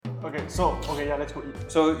Yeah, let's go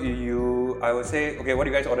eat. So I would say, okay, what do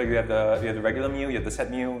you guys order? You have the regular meal, you have the set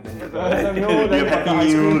meal, then you have The meal, You then have the happy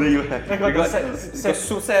ice meal, cream. then you have... Then you got set.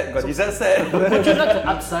 soup set, got dessert set. Would you like to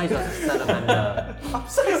upsize your salamander?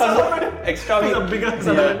 Extra It's a meal. bigger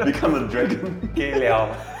salad. Become a dragon. 给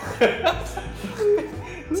了，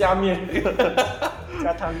加面，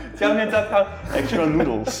加汤。加面加汤。 Extra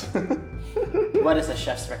noodles. What is the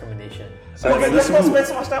chef's recommendation? Let's not spend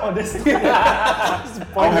so much time on this.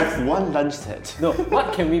 I'll have one lunch set. No,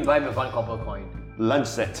 what can we buy with 1 copper coin? Lunch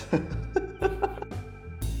set.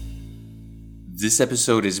 This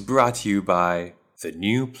episode is brought to you by the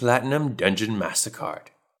new Platinum Dungeon MasterCard.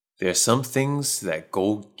 There are some things that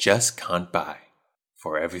gold just can't buy.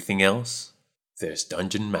 For everything else, there's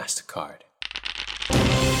Dungeon MasterCard.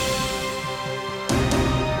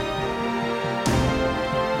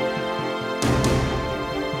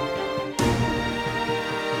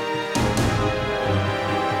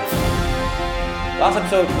 Last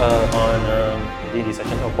episode on D&D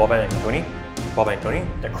session of Bob and Tony.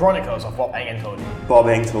 The Chronicles of Bob and Tony. Bob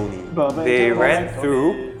and Tony. They ran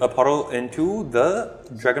through a portal into the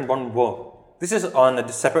Dragonborn world. This is on a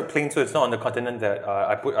separate plane, so it's not on the continent that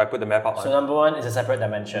I put the map out on. So number 1 is a separate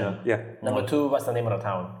dimension. Yeah. Number 2, what's the name of the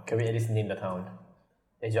town? Can we at least name the town?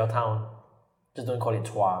 It's your town. Just don't call it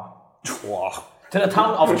Chua. Chua. To the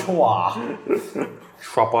town of Chua.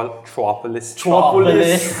 Tropolis.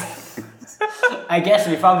 Tropolis. I guess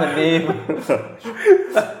we found the name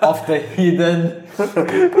of the hidden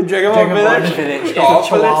Dragonborn village. It's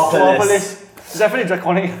Tropolis. It's definitely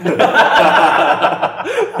draconic.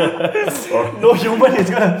 No human is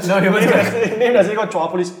gonna. No human is gonna. Name doesn't go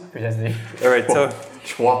Tropolis. Precisely. Alright, so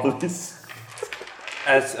Tropolis.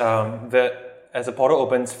 as the portal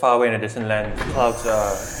opens far away in a distant land, clouds,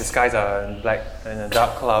 the skies are in black and a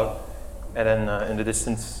dark cloud, and then in the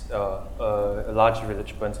distance, a large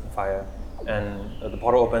village burns on fire, and the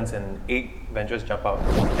portal opens and 8 adventurers jump out,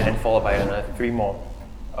 and then followed by another 3 more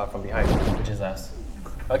from behind, Which is us.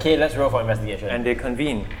 Okay, let's roll for investigation. and they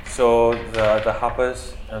convene. So the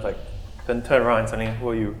Harpers, I was like, turn around and suddenly, who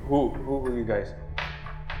are you? Who are you guys?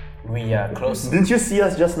 we are close. Didn't you see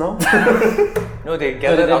us just now? No, they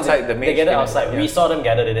gathered outside the mage. They gathered camp. outside. Yeah. We saw them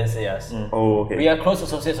gather, they didn't see us. Oh, okay. We are close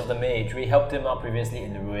associates of the mage. We helped him out previously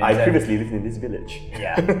in the ruins. I and- previously lived in this village.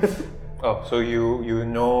 Yeah. Oh, so you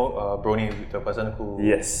know Brony, the person who...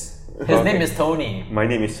 Yes. His name is Tony. My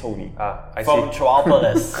name is Tony. I From see.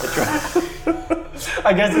 Tropolis.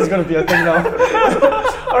 I guess it's gonna be a thing now.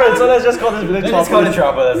 Alright, so let's just call this village Let's call it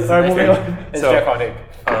Tropolis. Tropolis. Alright, moving on. It's So- draconic.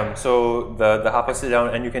 So the Harpers sit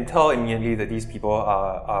down, and you can tell immediately that these people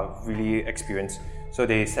are really experienced. So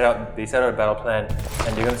they set out a battle plan,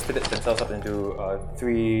 and they're going to split themselves up into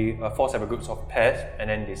 4 separate groups of pairs, and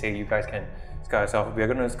then they say, you guys can scout yourself. We're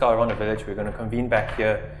going to scout around the village. We're going to convene back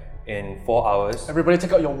here in 4 hours. Everybody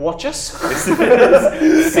take out your watches.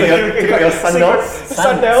 Take out your sundials.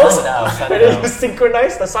 Sundials. Sundial. And then you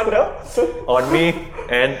synchronize the sundial. On me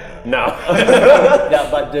and now. Yeah,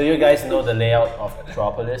 but do you guys know the layout of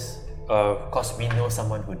Tropolis? Because we know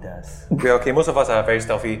someone who does. We're okay. Most of us are very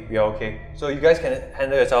stealthy. We are okay. So you guys can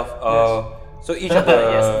handle yourself. So each of the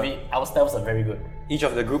Yes, our stealths are very good. each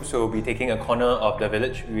of the groups will be taking a corner of the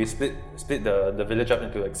village. We split the village up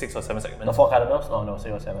into like 6 or 7 segments. The 4 cardinals? Oh no, 6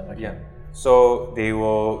 or 7. Okay. Yeah. So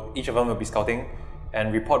each of them will be scouting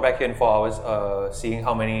and report back here in 4 hours, seeing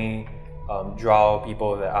how many drow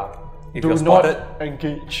people there are. If Do you're not spotted,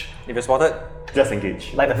 engage. Just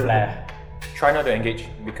engage. Like the flare. try not to engage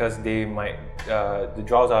because they might. The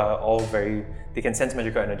drows are all they can sense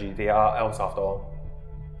magical energy. They are elves after all.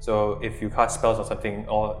 So if you cast spells or something,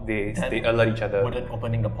 or they alert each other. Wouldn't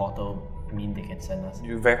opening the portal mean they can send us?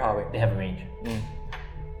 You're very far away. They have a range.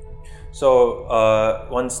 So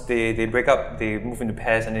once they break up, they move into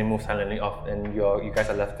pairs and they move silently off, and you guys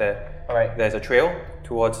are left there. Alright. There's a trail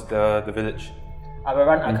towards the village. I will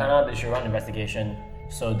run Arcana, they should run investigation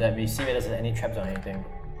so that we see whether there's any traps or anything.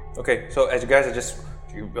 Okay, so as you guys are just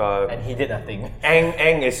And he did nothing.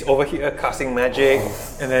 Ang is over here casting magic,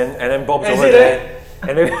 and then Bob's Is over it there,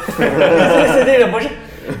 and then Sitting in the bush.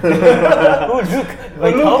 Oh look,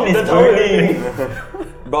 my town is burning.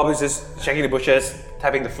 Bob is just checking the bushes,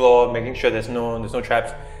 tapping the floor, making sure there's no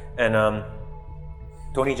traps, and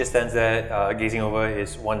Tony just stands there gazing over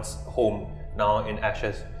his once home, now in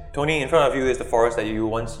ashes. Tony, in front of you is the forest that you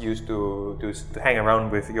once used to hang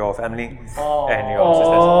around with your family and your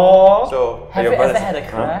sisters. So Have your you ever brothers, had a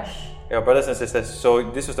crush? your brothers and sisters.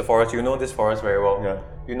 So this was the forest. You know this forest very well. Yeah.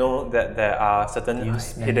 You know that there are certain You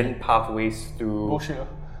smell hidden pathways to. Bullshit.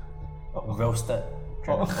 Roasted.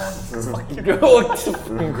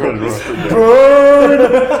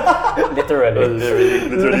 Literally.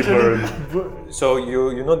 Literally burned. So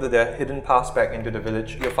you know that there are hidden paths back into the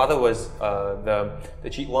village. Your father was the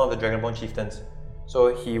chief, one of the Dragonborn chieftains.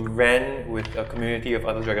 So he ran with a community of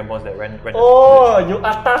other Dragonborns that ran the Oh, you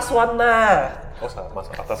atas one lah. village. Oh,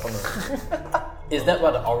 masa atas sana. Is that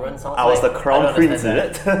what the Auron sounds I was like? the crown don't prince, is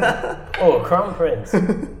understand it? that. Oh, crown prince.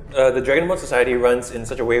 The Dragonborn society runs in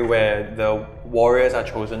such a way where the warriors are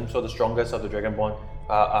chosen, so the strongest of the Dragonborn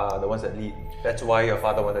are the ones that lead. That's why your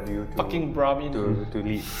father wanted you to Fucking Brahmin. to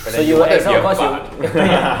lead. But So then you were wanted to be exiled a because bard. you...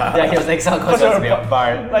 yeah, he was exiled because he was to be a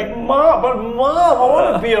bard. Like, Mom, I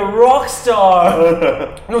want to be a rock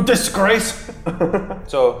star. No disgrace.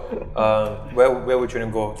 So, where would you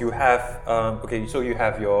go? You have okay. So you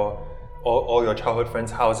have your all your childhood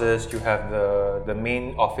friends' houses. You have the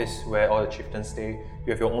main office where all the chieftains stay.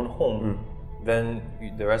 You have your own home. Then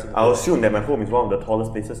the rest of the I'll village assume that my home is one of the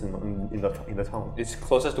tallest places in the town. is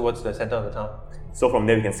closest towards the center of the town. So from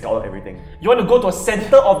there we can scout out everything. You want to go to the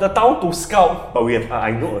center of the town to scout. But we have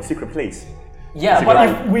I know a secret place. Yeah, But but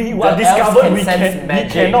if we the are elves discovered, can we sense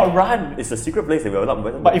magic. cannot run. It's a secret place that we're not.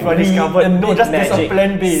 But if we're discovered, no, just there's a magic.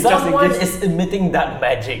 plan B. Someone just in case. is emitting that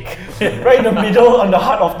magic. Right in the middle, on the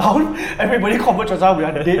heart of town, everybody converge us out, we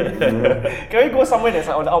are dead. Can we go somewhere that's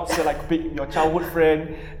like on the outskirts, like pick your childhood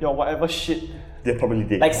friend, your whatever shit? They're probably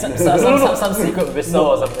dead. Like some secret whistle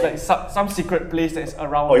or something. Like some secret place that's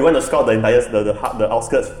around. or you want to scout the entire the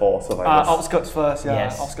outskirts for survivors. Outskirts first, yeah.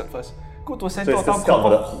 Yes. Outskirts first. Go to the center So of it's town, the scout for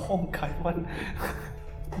confirm the- home guy one.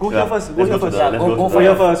 Go Yeah, here first. Go let's here go to first. the- let's go to for Go the-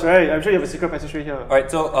 here first, right? I'm sure you have a secret passageway here. All right.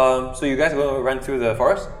 So you guys going to run through the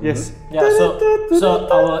forest? Yes. Yeah, so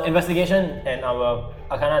our investigation and our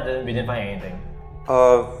arcana we didn't find anything.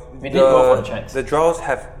 We did roll for the checks. The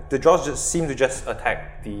draws just seem to just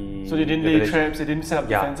attack the. So they didn't the lay village. traps, they didn't set up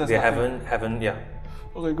Yeah, defenses. they nothing. haven't. Yeah.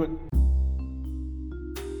 Okay, good.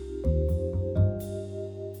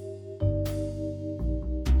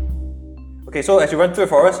 Okay, so as you run through the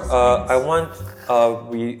forest, I want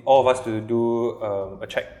all of us to do a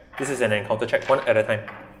check. This is an encounter check, one at a time.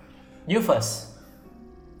 You first.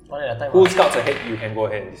 One at a time. Who huh? scouts ahead, you can go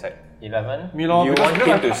ahead and decide. 11. Me lor, You because- want him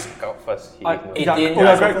to because scout first. He I- knows. yeah, 18. oh, Yeah,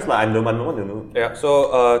 yeah, so great. first, like, I'm the one to know. Yeah, so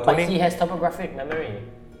But Tony. he has topographic memory.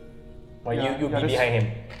 Or Yeah, you yeah, be that's- behind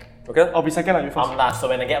him. Okay. I'll be second, like you first. I'm last, so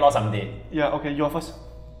when I get lost, I'm dead. Yeah, okay, you are first.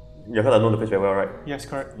 You're gonna know the place very well, right? Yes,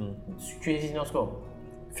 correct. 360 no scope.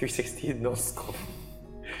 360, no scope.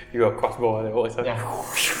 You got a crossbow. What was that? Yeah.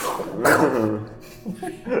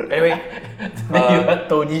 Anyway, Then you heard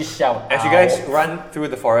Tony shout. as you "Ow." guys run through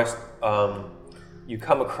the forest, you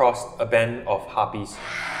come across a band of harpies.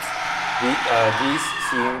 These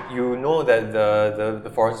seem, you know that the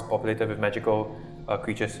forest is populated with magical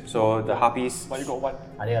creatures. So the harpies, But you got one.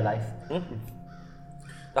 Are they alive?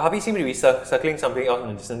 the harpies seem to be circling something else in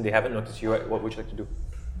the distance. They haven't noticed you. Right? What would you like to do?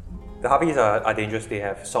 The harpies are dangerous. They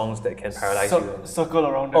have songs that can paralyze you. Circle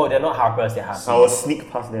around them. Oh, they're not harpers, they're harpers. I will sneak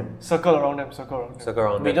past them. Circle around them, circle around them. Circle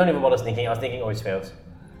around We them. don't even bother sneaking. I was thinking always fails.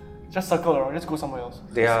 Just circle around, just go somewhere else.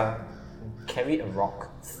 They are. Carry a rock,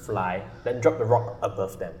 fly, then drop the rock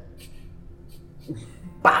above them.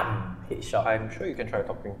 Bam! Headshot. I'm sure you can try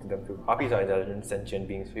talking to them too. Harpies are intelligent, sentient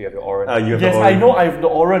beings. So you have your aura. You have Yes, the I orange. know I have the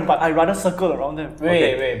Auron, but I rather circle around them.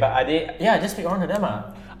 Wait, but are they? Yeah, just speak around to them.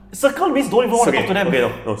 Circle means don't even want to Okay, talk to them.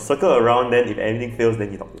 okay, no, circle around. Then if anything fails,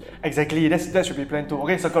 then you talk to them. Exactly, that should be plan too.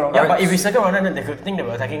 Okay, circle around. Yeah, them. but if we circle around them, they could think that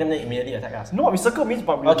we're attacking them, then immediately attack us. No, we circle means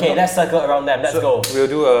but we Okay, let's circle around them. Let's go. We'll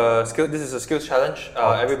do a skill. This is a skills challenge.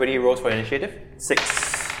 Everybody rolls for initiative.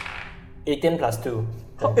 6. 18 plus 2.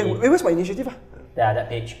 Wait, where's my initiative? Yeah, that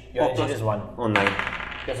page. Your Oh, initiative is 1. Oh, 9.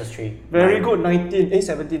 Yours is 3. Very 9. good, 19.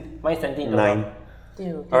 17. Mine is 20. in 9.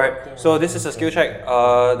 total. Alright, so this is a skill check.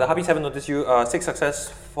 The harpies haven't noticed you. 6 success,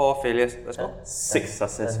 4 failures. Let's go. 6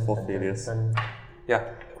 success, 4 failures. Yeah.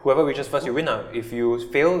 Whoever reaches first, you win now. If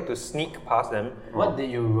you fail to sneak past them, What did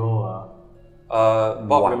you roll? Bob,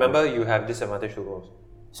 Wow. remember you have disadvantage to rolls.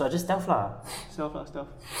 So just stealth lah. Stealth.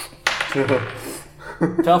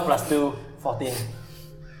 12 plus 2, 14.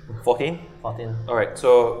 14. 14. Alright,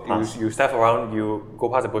 so Pass. you step around, you go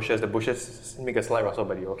past the bushes. The bushes make a slight rustle,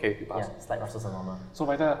 but you're okay. You pass. Yeah, it's like Russell's normal. So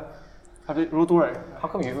my turn. Have it roll 2, right? How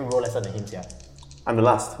come you even roll lesser than him, yeah? I'm the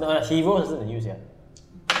last. No, he rolls lesser than you, yeah.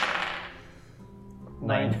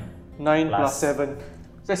 9. 9 Plus. plus 7.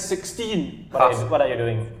 That's 16. What are you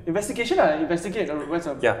doing? Investigate, investigate. Where's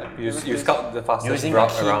a Yeah, you scout the fastest Using your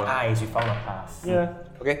route keen around. eyes, you found a path. Yeah.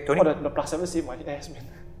 Okay, Tony. Oh, the plus 7 saved my ass, man.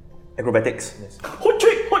 Acrobatics. Hot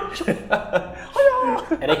trick!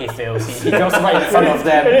 And then he fails. He goes right in front of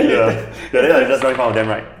them. Yeah. Then I just run in front of them,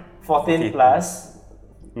 right? 14 plus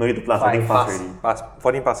No need to plus. I think Five. pass already. Pass.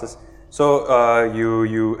 14 passes. So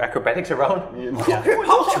you acrobatics around Yeah.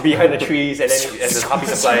 behind the trees and then as the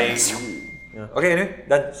harpies are flying. Yeah. Okay, anyway,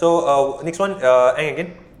 done. So next one, Ang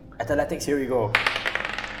again. Athletics, here we go.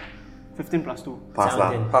 15 plus 2. Pass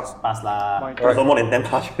lah. 17. Pass. Pass lah. My There's no more than 10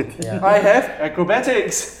 pass already. Yeah. I have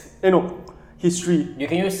acrobatics. No, history. You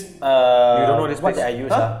can use. You don't know this What place? did I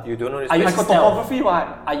use? Huh? You don't know this I I place? got stealth. topography, what?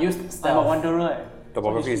 I used I'm a stealth. wanderer.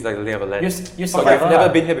 Topography is like the lay of the land. Use So you've survival never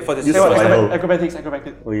lah. been here before. This Use is What? the first survival. time. Acrobatics.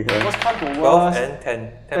 Oh, yeah. What's come to 12 worst? and 10.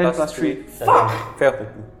 10, 10 plus plus 3. 3. Fuck! Fail.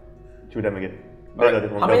 Shoot them again. Alright.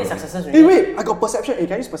 How many successes we Hey, need? wait, I got perception. Hey,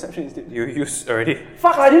 can I use perception instead? You used already.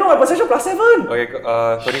 Fuck, I didn't know my perception plus 7. Okay,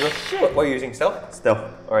 Tony, go. What are you using? Stealth? Stealth.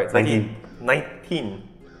 Alright, 19. 19.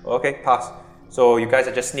 Okay, pass. So you guys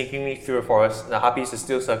are just sneakingly through the forest. The harpies are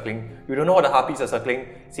still circling. You don't know what the harpies are circling.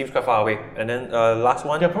 Seems quite far away. And then last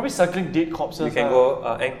one, They're probably circling dead corpses. you can go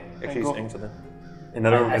Ang. Actually, go. it's Ang's turn.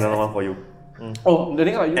 Another I- another one for you. Oh, the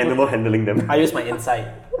thing like you. Animal handling them. I use my insight.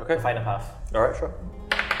 Okay. To find a path. Alright, sure.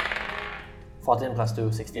 14 plus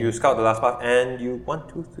 2, 16. You scout the last path and you 1,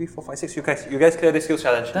 2, 3, 4, 5, 6. You guys clear the skills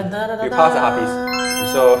challenge. Dun, dun, dun, dun, You pass the dun.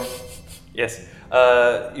 harpies. So yes.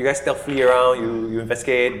 You guys stealthily around, you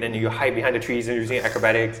investigate, then you hide behind the trees and using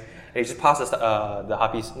acrobatics, and you just pass the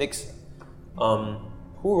harpies. Next,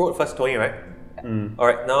 who rolled first? Tony, right?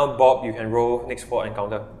 Alright, now Bob, you can roll next 4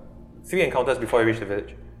 encounter. 3 encounters before you reach the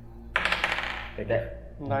village. Like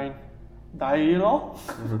that. 9. Die lor.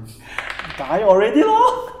 Die already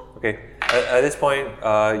lor. Okay. At this point,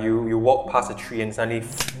 you walk past a tree and suddenly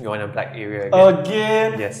you're in a black area again.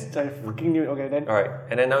 Again. Yes. I fucking knew it. Okay then. Alright,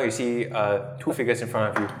 and then now you see 2 figures in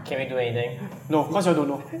front of you. Can we do anything? No, of course you don't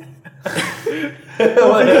know.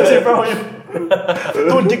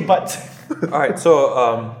 Don't dig butts. Alright,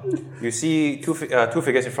 so you see two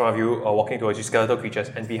figures in front of you walking towards you, skeletal creatures,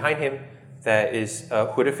 and behind him there is a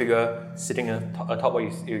hooded figure sitting atop what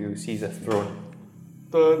you see is a throne.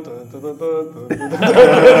 Dun, dun, dun, dun, dun, dun, dun.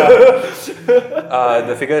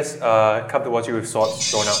 The figures come towards you with swords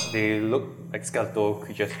thrown out. They look like skeletal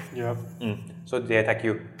creatures. Yeah. So they attack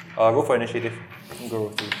you. Roll for initiative. Go roll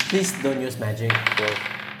through. Please don't use magic. Go.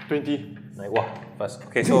 20. Like what? First.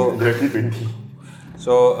 Okay, so Directly 20.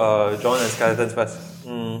 John and skeletons first.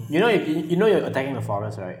 You know you're attacking the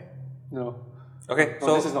forest, right? No. Okay, No,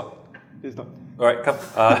 so this is not. This is not. alright, come.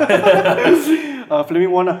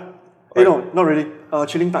 Flaming one. Hey, no, not really.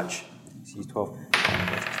 Chilling touch. He's 12.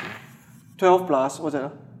 12 plus, what's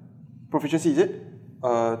that? Proficiency, is it?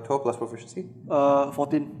 12 plus proficiency.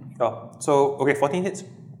 14. Oh, so okay, 14 hits.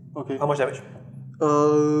 Okay. How much damage?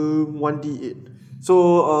 1d8.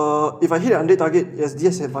 So, if I hit an undead target, it has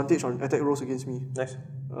disadvantage on attack rolls against me. Nice.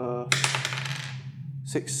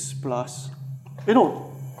 6 plus.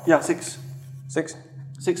 No. Yeah, 6. 6.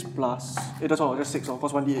 6 plus. That's all, just 6, of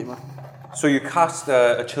course 1d8. Ma. So you cast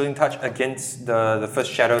a chilling touch against the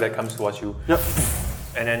first shadow that comes towards you, Yep.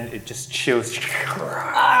 and then it just chills.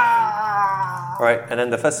 Alright, and then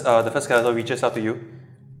the first skeleton reaches out to you,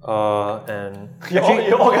 and actually,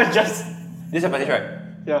 You're all gonna just. disadvantage, right?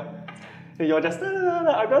 Yeah. You're just.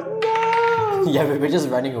 I'm just. No! Yeah, we're just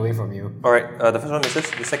running away from you. Alright, the first one misses.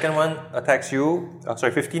 The second one attacks you.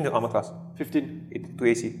 15 to armor class, 15. 8 to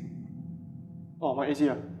AC. Oh, my AC.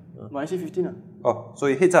 My AC 15. Oh, so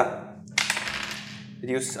it hits. It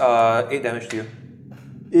deals 8 damage to you.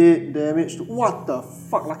 8 damage to. What the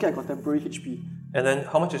fuck? Lucky I got temporary HP. And then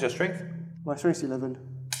how much is your strength? My strength is 11.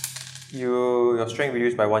 Your strength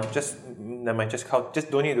reduced by 1. Just never mind. Just count. Just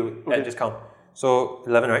don't need to Okay. add. Just count. So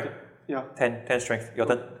 11, right? Yeah. 10 strength. Your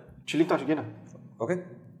turn. Chilling touch again. Okay.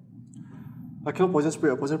 I cannot poison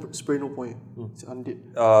spray. Poison spray no point. It's undead.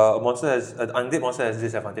 An undead monster has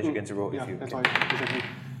disadvantage against a roll Yeah, if you. that's why. Exactly.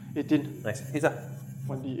 18. Nice. Hits up.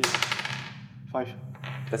 1d8. 5.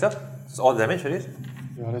 That's up. That's all the damage it is.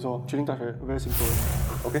 Yeah, that's all. Chilling touch, right? Very simple.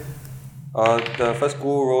 Okay. The first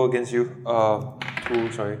ghoul roll against you.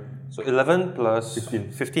 2. Sorry. So 11 plus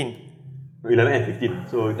 15. 15. 11 and 15.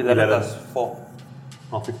 So 11 plus 4.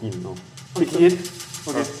 Oh, 15. No. 68.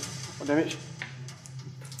 Okay. What damage?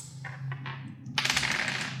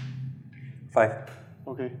 5.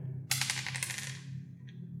 Okay.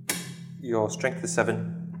 Your strength is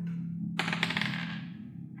 7.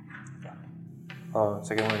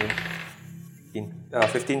 Second one again.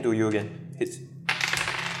 15 to you again. Hits.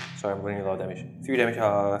 Sorry, I'm running a lot of damage. 3 damage.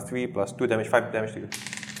 3 plus 2 damage. 5 damage to you.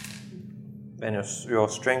 And your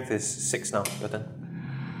strength is 6 now. Your turn.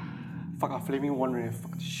 Fuck, I'm flaming one right.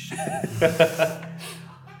 Fuck this shit.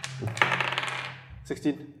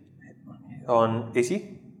 16. On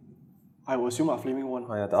AC? I will assume I'm flaming one.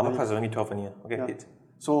 Oh yeah, the armor class is only 12 in here. Okay, Yeah. hit.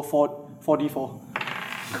 So 4d4.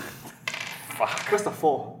 Where's the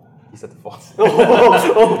 4? He's at the fort.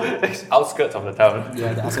 Oh, Outskirts of the town.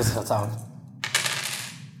 Yeah, the outskirts of the town.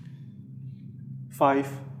 5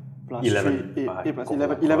 plus 11. 3, 8, 8 plus Go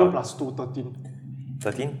 11. for 11 it. plus 2, 13.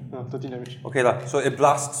 13? 13 damage. Okay lah. So it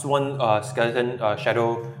blasts one skeleton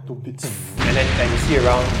shadow, 2 bits. and you see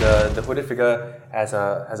around the hooded figure has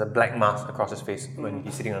a black mask across his face when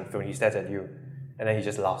he's sitting on the throne. He stares at you, and then he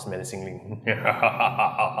just laughs menacingly, and then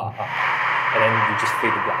you just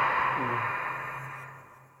fade to black.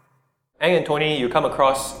 Aang and Tony, you come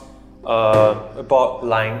across a Bob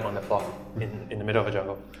lying on the floor in the middle of a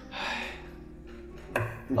jungle.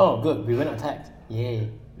 Oh, good. We weren't attacked. Yay.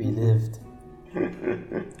 We lived.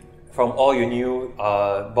 From all you knew,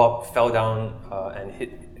 Bob fell down and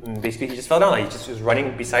hit. Basically, he just fell down. Like, he just was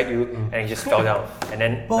running beside you, and he just fell down. And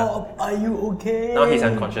then Bob, are you okay? now he's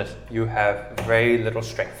unconscious. You have very little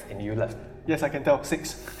strength in you left. Yes, I can tell.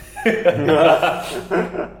 6.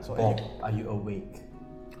 So, Bob, are you awake?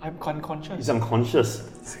 I'm unconscious. He's unconscious.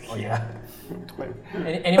 Oh, yeah. Wait,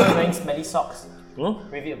 Anyone wearing smelly socks? Hmm?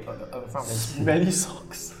 Maybe from his. smelly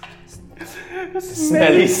socks.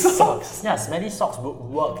 Smelly socks. Yeah, smelly socks would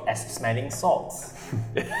work as smelling salts.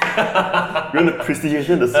 You want to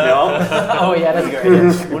prestigitation the smell? Oh, yeah, that's a good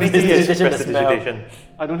idea. Only thing is Prestidigitation the smell. prestidigitation.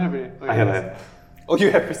 I don't have it. Okay, I have. Oh, you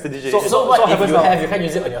have prestidigitation. So what if happens you now? have, you can't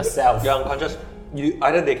use it on yourself? You're unconscious.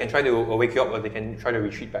 Either they can try to wake you up, or they can try to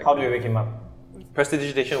retreat back. How do we wake him up?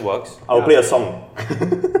 Prestidigitation works I'll play a song.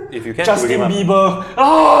 if you can. Justin up. Bieber.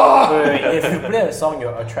 Ah! Wait, if you play a song,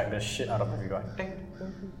 you'll attract the shit out of everyone. Ding,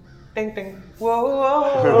 ding, ding. Whoa, whoa.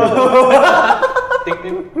 Ding,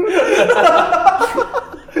 ding.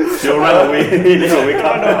 You'll run away. You'll wake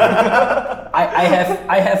up.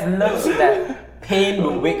 I have learned that pain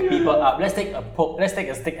will wake people up. Let's take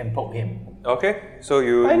a stick and poke him. Okay, so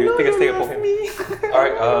you take a stick and poke him.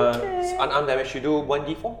 Alright, unarmed damage, you do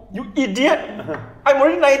 1d4. You idiot! I'm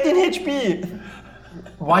already 19 HP.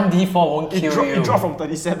 1d4 won't kill you. It dropped from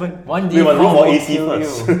 37. 1d4 We must roll for won't AC kill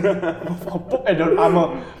first. you. Oh, poke at the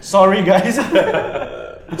armor. Sorry, guys.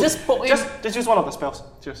 Just poke him. just use one of the spells.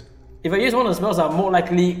 Cheers. If I use one of the spells, I'll more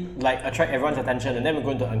likely attract everyone's attention, and then we're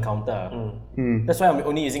going to encounter. That's why I'm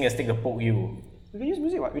only using a stick to poke you. You can use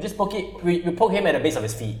music, what? We just poke it. We poke him at the base of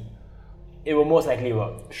his feet. It will most likely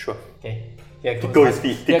work. Sure. Okay. Yeah, Tickle his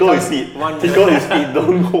feet. Here Tickle his comes feet. one- Tickle his feet.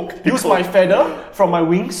 Don't hook. Use my feather from my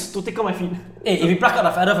wings to tickle my feet. Hey, if you pluck out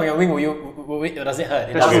the feather from your wing, does it hurt?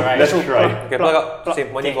 It That's doesn't, true. right? Let's try. Okay, plug up. Same,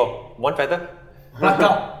 1d4. One feather. Pluck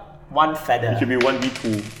out one feather. It should be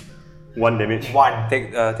 1d2. 1 damage. One.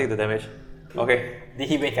 Take the damage. Okay. Did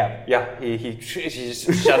he wake up? Yeah, he just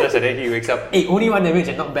shudders and then he wakes up. Hey, only one damage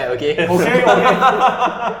and not bad, okay? Okay.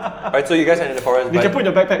 Alright, so you guys are in the forest. You but can put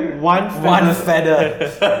in the backpack one feather. One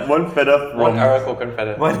feather. 1 feather one from. Arakokan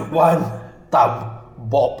feather. one thumb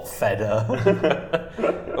bob feather.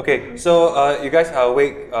 Okay, so you guys are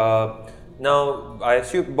awake. Now, I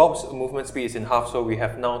assume Bob's movement speed is in half, so we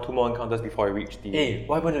have now 2 more encounters before we reach the... Hey,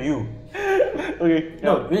 what happened to you? Okay.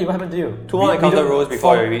 No, really, what happened to you? 2 more We encounter don't- rolls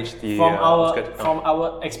before we reach the... skirt. From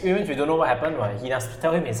our experience, we don't know what happened. Right? He has to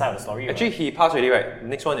tell him inside of the story. Actually, he passed already, right?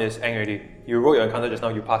 Next one is Aang already. You rolled your encounter just now,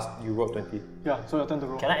 you passed, you rolled 20. Yeah, so your turn to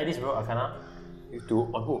roll. Can I at least roll Arcana You do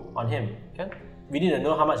on who? on him? Can? We need to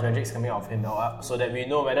know how much magic is coming out of him so that we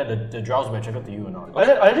know whether the drowse will trigger to you or not.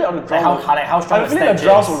 I did on the Like how, drow. how strong I the feel like stench the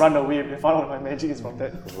drows is. will run away if they found out my magic is from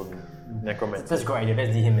that. Necromancer. That's a good idea.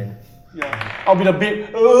 Let's D him in. Yeah. I'll be the bait.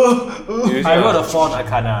 You're using I rolled a- a 4 on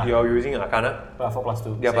Arcana. You're using an Arcana? 4 plus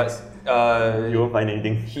 2. Yeah, 6. but You won't find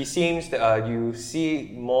anything. he seems that you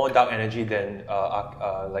see more dark energy than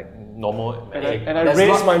like normal magic. And I There's raise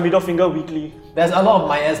lot- my middle finger weakly. There's a lot of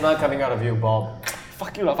miasma coming out of you, Bob.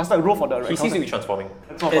 Fuck you lah. Faster roll for the He seems to be transforming.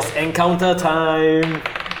 It's encounter time.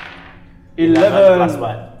 11. Plus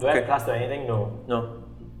what? Do I Okay. have plus to anything? No. No.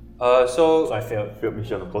 So So I failed. Failed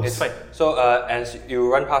mission, of course. it's fine. So as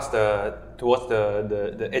you run past towards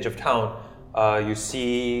the edge of town, you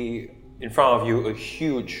see in front of you a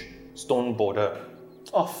huge stone boulder.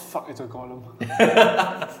 Oh fuck, it's a golem.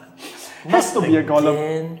 Has to be a golem.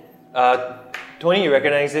 Again. Tony, you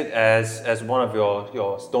recognize it as one of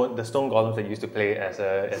your stone golems that you used to play as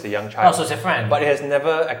a young child. Oh, so it's a friend. But it has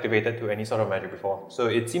never activated to any sort of magic before, so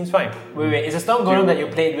it seems fine. Wait. It's a stone golem that you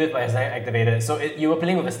played with but it's not activated. So you were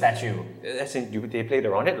playing with a statue. As in, they played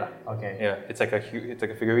around it lah. Okay. Yeah, it's like a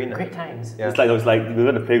figurine. lah. Great times. Yeah. It's like you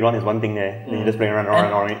go to the playground is one thing there, then you just play around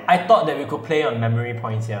And it. I thought that we could play on memory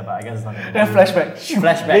points here, but I guess it's not gonna Then flashback.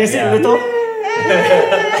 Flashback, Basic yeah. little.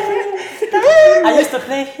 I used to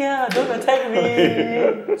play here, don't attack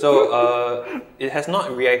me! So it has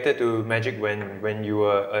not reacted to magic when you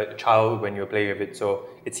were a child when you were playing with it. So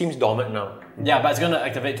it seems dormant now. Yeah, but it's gonna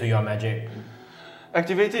activate to your magic.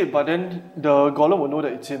 Activate it, but then the golem will know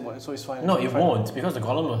that it's him, so it's fine. No, it's it fine. won't because the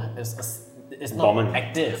golem is not Dormant.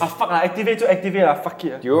 active. Ah, fuck, activate to activate, fuck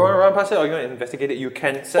it. Do you want to run past it or you want to investigate it? You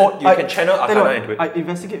can set, Oh, you can channel tell you Arcana what, into it. I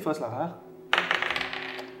investigate first, huh?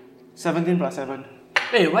 17 plus 7.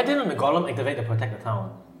 Wait, why didn't the golem activate to protect the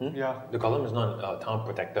town? Yeah. The golem is not a town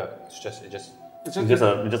protector. It's just It's just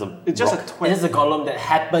a rock. a twin. It is a golem that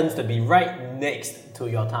happens to be right next to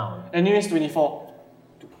your town. Anyways, 24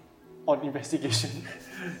 on investigation.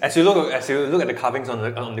 As you look at the carvings on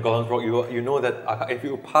the golem's rock, you know that if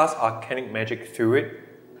you pass arcanic magic through it,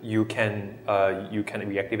 you can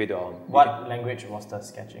reactivate the What language was the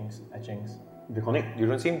etchings? Draconic. You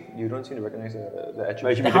don't seem to recognize the etching.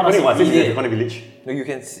 But it should be Then how does Draconic one, it since read it's a it? Draconic village. No,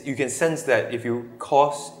 you can sense that if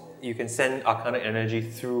you can send arcanic energy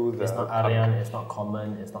through the. It's not Aryan, it's not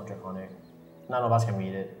common, it's not draconic. None of us can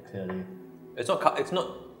read it clearly. It's not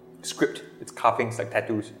script. It's carvings like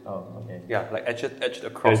tattoos. Oh, okay. Yeah, like etched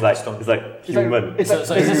across It's like the stone. it's like human. It's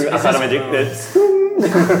So is this Arcana magic.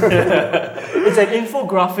 It's an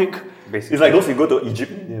infographic. Basically, It's like those you go to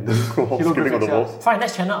Egypt and the scribbling on the yeah. walls. Fine,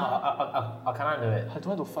 let's channel Arcana into it. I don't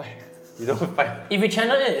want to fight. you don't find. If we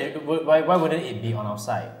channel it, why wouldn't it be on our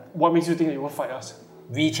side? What makes you think that you won't fight us?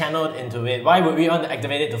 We channeled into it. Why would we want to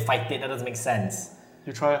activate it to fight it? That doesn't make sense.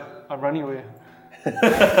 You try. I'm running away.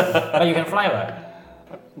 But you can fly, right?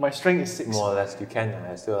 My strength is 6. More or less, you can.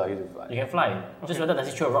 I still allow you to fly. You can fly. Just whether does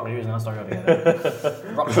he throw a rock at you is another story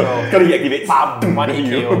altogether. Rock throw. Gotta deactivate. Bam! One hit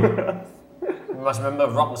KO. You must remember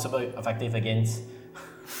rock is super effective against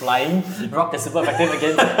flying. Rock is super effective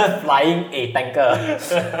against flying a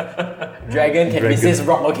tanker. Dragon can resist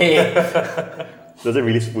rock, okay? Doesn't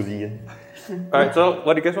release Fuzzy. Alright, so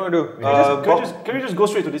what do you guys want to do? Can we just go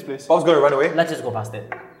straight to this place? Bob's going to run away. Let's just go past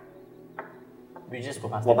it. We just go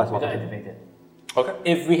past Walk it. past, We walk don't past. activate it. Okay.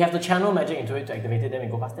 If we have to channel magic into it to activate it, then we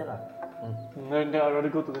go past it lah. Then I'd rather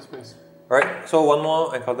go to this place. Alright, so one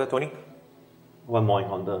more encounter, Tony. One more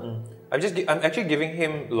encounter. I'm actually giving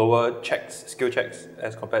him lower skill checks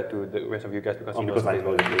as compared to the rest of you guys because he knows Because I how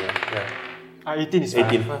know to this. do it. Yeah. Yeah. 18 is fine.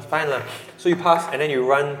 18. That's fine lah. So you pass and then you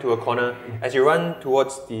run to a corner. As you run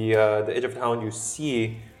towards the edge of town, you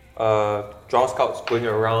see drow scouts going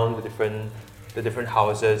around the different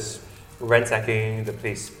houses, ransacking the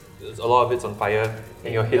place. A lot of it's on fire,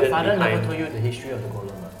 and you're hidden Your father behind. never told you the history of the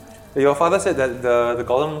golem. Your father said that the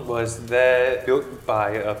golem was there built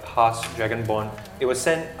by a past dragonborn. It was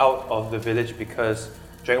sent out of the village because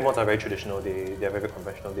dragonborns are very traditional. They're very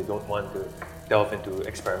conventional. They don't want to delve into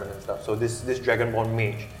experiments and stuff. So this dragonborn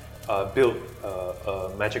mage built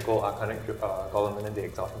a magical arcanic golem and then they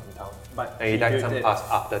exiled him from town. But And he he died built some it past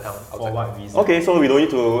after town. For outside. what reason? Okay, so we don't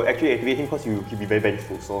need to actually activate him because he'll be very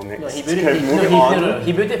vengeful. So next, No, he built can it. moving on. No,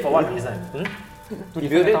 he built it for what reason? He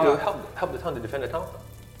built it to help the town to defend the town.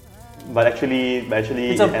 But actually,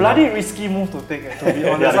 It's a bloody risky move to take, to be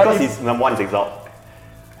honest. yeah, Like, because he's number one is exiled.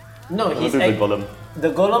 No, he's So the golem. The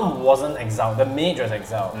golem wasn't exiled. The mage was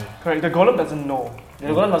exiled. correct, the golem doesn't know. The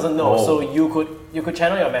golem doesn't know, Oh. so you could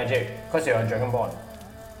channel your magic because you're a dragonborn.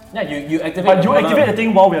 Yeah, you activate. But the you golem. activate the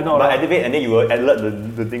thing while we're not But around. activate and then you will alert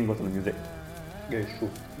the thing goes on the music. Yeah, it's true.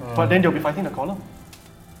 But then they'll be fighting the golem.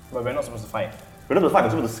 But we're not supposed to fight. We're not supposed to fight, we're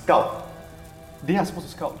supposed to scout. They are supposed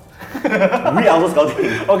to scout. We are also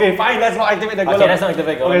scouting. Okay, fine, let's not activate the golem. Okay, let's not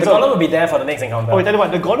activate golem. Okay, The so- golem will be there for the next encounter. Okay, tell you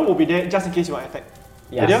what, the golem will be there just in case you are attacked.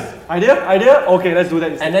 Yes. Idea? Okay, let's do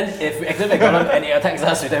that instead. And then if we activate golem and it attacks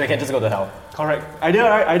us, then we can just go to hell. Correct. Idea,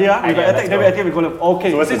 right? Idea. We Idea, got attack, let's then we go. activate golem.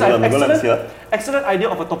 Okay, So where's the since I have golem? The golem is excellent, here. excellent idea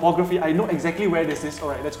of a topography, I know exactly where this is.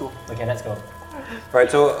 Alright, let's go. Okay, let's go. Right,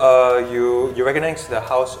 so you recognize the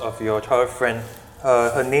house of your childhood friend.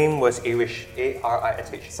 Her name was Arish,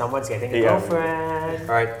 A-R-I-S-H. Someone's getting a Yeah. girlfriend.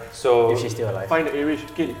 Right, so If she's still alive. Find the Irish.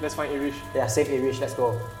 Okay, let's find Irish. Yeah, save Irish, let's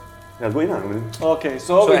go. Yeah, go in lah. Okay,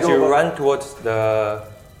 so, so we as go you about- run towards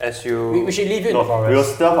We should leave you in the No, we will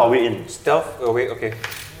forest. stealth our way in. stealth away, okay.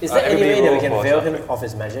 Is there any everybody way that we roll can for veil stealth. him of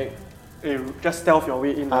his magic? just stealth your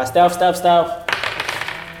way in. Stealth.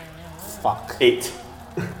 Fuck. 8.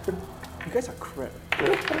 You guys are crap.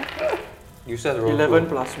 You said roll 11 two.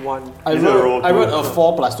 plus 1. I Is it a roll wrote, I wrote a two?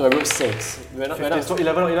 4 plus 2, I wrote 6. We're not, 15. So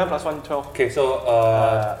 11 plus 1, 12. Okay, so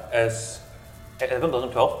as 11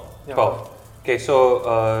 doesn't 12? Yeah. 12. Okay,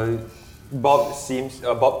 so Bob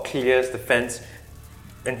clears the fence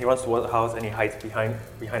and he runs towards the house and he hides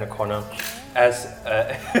behind a corner as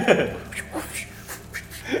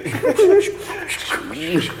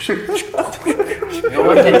No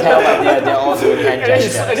one can tell, but they're all doing hand And he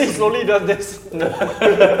gestures. slowly does this.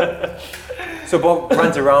 so Bob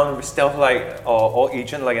runs around stealth-like or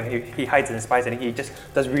agent-like and he hides in his spies and he just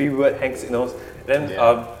does really weird hand signals. Then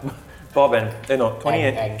Bob and Tony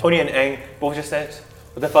Ang. Tony and Ang both just said,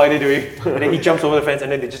 "What the fuck are they doing?" And then he jumps over the fence,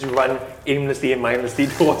 and then they just run aimlessly and mindlessly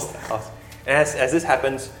towards the house. And as this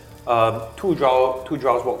happens, two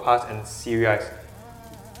drows walk past and see you guys.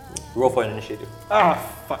 Roll for an initiative. Ah,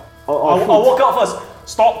 fuck. I'll I'll walk out first.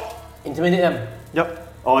 Stop. Intimidate them. Yep.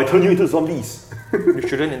 Oh, I turned you into zombies. You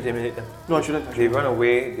shouldn't intimidate them. No, I shouldn't. If they run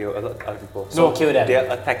away, they will alert other people. No, kill them. They are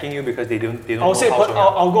attacking you because they don't I'll know say, how to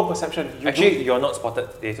I'll go perception. You Actually, do- you're not spotted.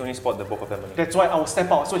 They only spot the both of them only. that's why I will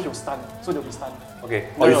step out so he'll stun. So they'll be stunned. Okay.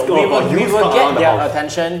 Oh, you No, scout- we will, you we will scout get around the their house.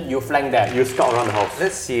 attention, you flank them. You scout around the house.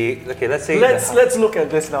 Let's see. Okay, let's say Let's look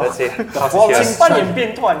at this now. let's say the house Wall is 请 here. 扮演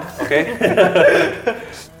变团. Okay.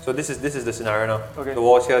 So this is the scenario now. Okay. The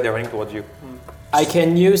wall's here. They're running towards you. I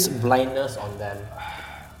can use blindness on them.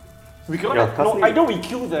 We cannot. Yeah, no, cast either we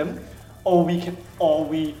kill them, or we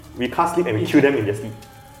cast sleep and we kill them in their sleep.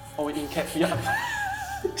 in cat. Yeah.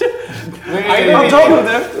 Wait, I'll talk to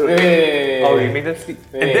them. Oh, we make them sleep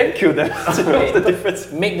and Wait. then kill them. What's the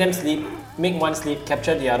difference? Make them sleep, make one sleep,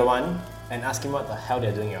 capture the other one, and ask him what the hell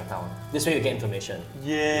they're doing in your town. This way you get information.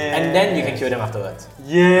 Yeah. And then you can kill them afterwards.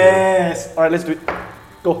 Yes. Alright, let's do it.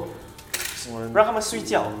 Go. 让他们睡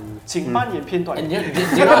觉，请扮演片段。 And do you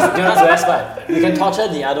know what's the best part? You can torture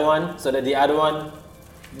the other one so that the other one,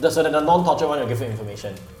 so that the non-torture one will give you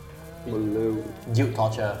information. Dude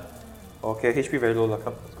torture. Okay, HP very low.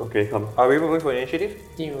 Come, let's go. Okay, come. Are we going for initiative?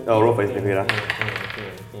 Oh, roll for initiative,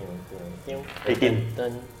 18.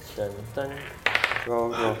 Go,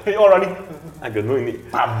 go. Hey, all running. I got no need.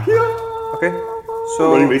 Okay. Running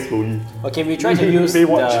So very slowly. Okay, we try to use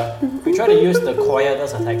the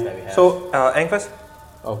quietest attacks that we have. Ang first.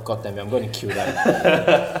 Oh god damn it, I'm going to kill them.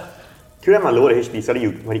 Kill them at lower HP, so that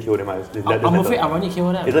you when you kill them, I'm afraid I'm going to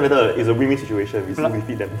kill them. It's better. It's a win-win situation. We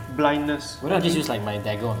feed them. Blindness. Why don't I just use like my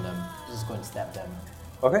dagger on them? Just go and stab them.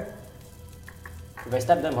 Okay. If I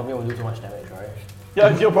stab them, probably won't do too much damage, right?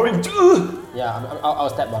 Yeah, you're probably. Yeah, I'll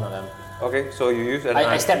stab one of them. Okay. So you use an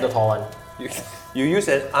I stabbed the tall one. you use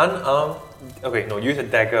an unarmed. Okay, no. Use a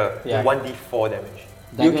dagger. Yeah. 1d4 damage.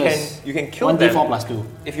 Daggers, You can kill 1d4 them plus 2.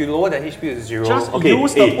 if you lower their HP to 0. Just Okay,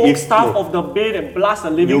 use the hey, oak if- staff no. of the bed and blast the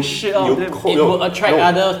living shit out of them. It No, will attract no.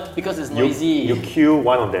 others because it's noisy. You kill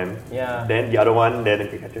one of them. Yeah. Then the other one, then you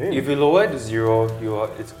can capture him. If you lower it to 0,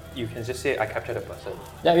 you can just say I captured a person.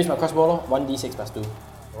 Yeah, use my crossbow lor. 1d6 plus 2.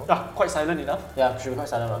 Ah, quite silent enough. Yeah, should be quite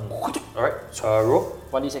silent one. Alright. Roll.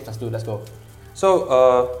 1d6 plus 2, let's go.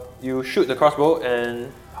 So you shoot the crossbow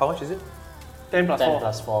and how much is it? 10 plus 10 4.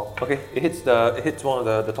 plus 4. Okay, it hits one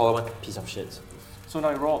of the taller one. Piece of shit. So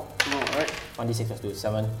now you roll. Alright. 1d6 plus 2,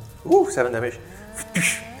 7. Ooh, 7 damage.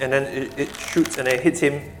 And then it shoots and then it hits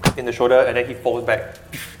him in the shoulder and then he falls back.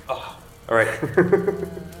 Oh, alright.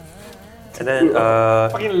 And then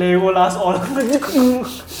Fucking Legolas all.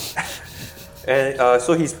 and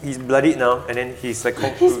so he's bloodied now and then he's like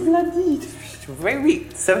he's bloodied. Very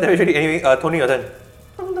weak. 7 damage already. Anyway, Tony, your turn.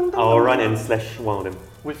 I'll run and slash one of them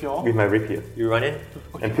With your. with my rapier You run in.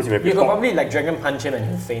 and pierce him with You my could probably like dragon punch him and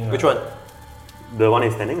he'll faint. Which right? one? The one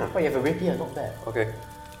is standing. Oh, you have a rapier, not bad. Okay.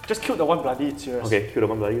 Just kill the one bloody, serious. Okay, kill the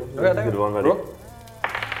one bloody. Okay, Kill the one bloody. roll.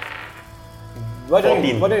 Why don't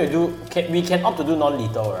 14. you do? We can opt to do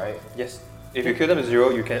non-lethal, right? Yes. If you kill them at 0,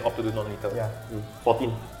 you can opt to do non-lethal. Yeah.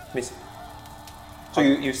 14. Miss. So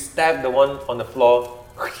you stab the one on the floor,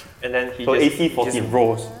 and then he So just, AC he 14. just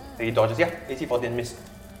rolls. And he dodges. Yeah, AC 14 miss.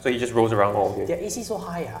 So he just rolls around. Oh, okay. Their AC so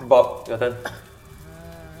high, Bob, your turn.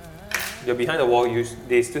 You're behind the wall.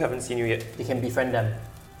 They still haven't seen you yet. You can befriend them.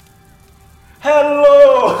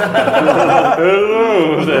 Hello!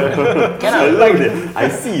 Can I I? like that. I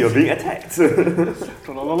see you're being attacked. We're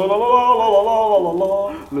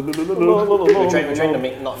trying to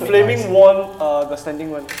make not make Flaming noise. wand, the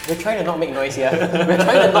standing one. We're trying to not make noise here. We're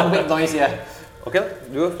trying to not make noise here. Okay,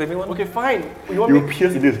 do a flaming one. Okay, fine. You want You me?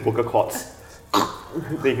 pierce into his vocal cords.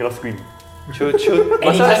 Then you cannot scream. Chill.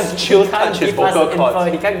 And he can't touch his give us vocal cords.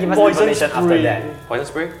 info. He can't give us Poison information after spray. that. Poison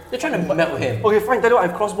spray. They're trying to melt him. Okay, fine. Tell you what, I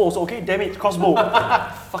have crossbows. Okay, damn it, crossbow.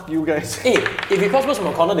 Fuck you guys. Hey, if you crossbows from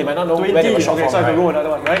a corner, they might not know 20. where they Okay, were so shot I from, can roll right? another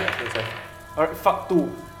one, right? Okay. Alright, fuck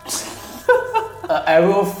 2.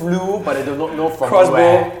 Arrow flew, but they do not know from Crossbow.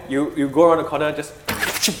 where. You go around the corner. Just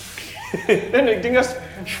Then they think us.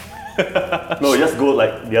 No, just go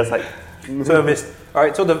like the other side. so you missed. All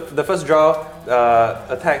right. So the first draw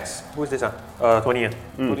attacks. Who's this? Tony.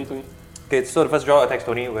 20. Okay. So the first draw attacks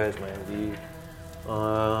Tony. Where's my MD?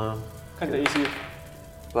 Kind of AC.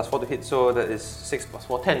 Plus 4 to hit, so that is 6 plus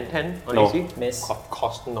 4, 10 on No. AC. Miss.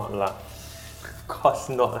 Cost not lah. Cost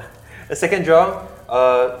not. The second draw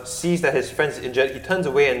sees that his friend is injured. He turns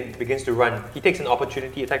away and begins to run. He takes an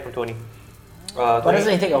opportunity attack from Tony. Why Tony,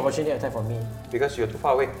 doesn't he take opportunity attack from me? because you're too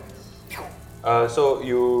far away. So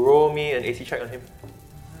you roll me an AC check on him.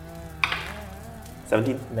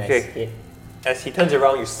 17. Nice. Okay. Hit. As he turns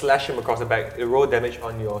around, you slash him across the back. You roll damage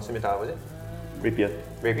on your scimitar, was it? Rapier.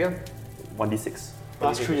 Rapier? 1d6.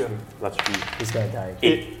 Last 3 Plus 3. He's gonna die.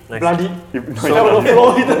 8. Nice. Bloody. So, On the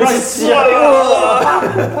floor, hit the right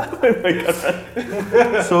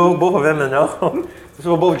So both of them are now.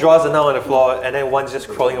 So both draws are now on the floor, and then one's just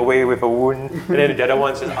crawling away with a wound, and then the other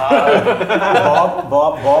one's just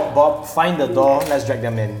Bob, find the door. Let's drag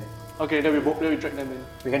them in. Okay, then we drag them in.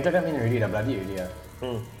 We can drag them in already. They're bloody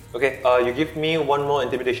already. Okay, you give me one more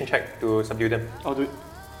intimidation check to subdue them. I'll do it.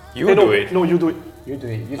 You Hey, do no, it. No, you do it. You do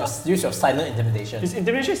it. Use your silent intimidation. His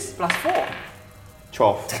intimidation is +4.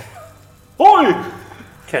 12. Oi!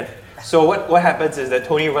 Ken. So what happens is that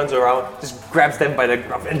Tony runs around, just grabs them by the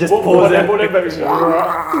gruff and just Pull pulls them them.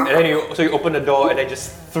 back. And then you open the door and then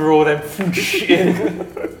just throw them in.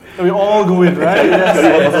 And we all go in, right? Yes.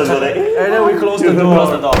 And then we close the door. Close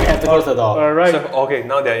the door. We have to close the door. Alright. So okay,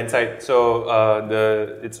 now they're inside. So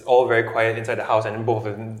it's all very quiet inside the house, and then both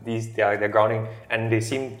of them they're grounding, and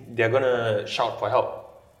they're gonna shout for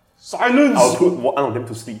help. Silence! I'll put one of them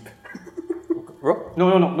to sleep. Bro?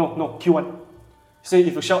 No. Q1. Say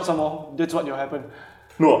if you shout some more, that's what will happen.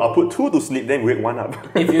 No, I'll put 2 to sleep, then wake 1 up.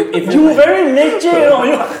 If you You very nature, you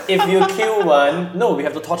know. if you kill one, no, we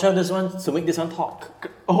have to torture this one to make this one talk.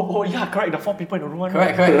 Oh yeah, correct. The 4 people in the room. One.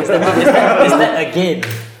 Correct. Is that again?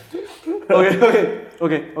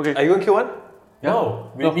 Okay. Are you gonna kill one?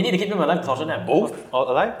 No, we need to keep them alive to torture them. Both?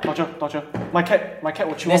 All alive? Torture. My cat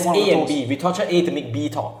will chew There's off one of A the and toes. B. We torture A to make B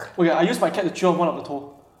talk. Okay, I use my cat to chew off one of the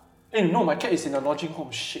toe. Hey, no, my cat is in a lodging home.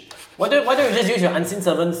 Shit. Why don't you just use your unseen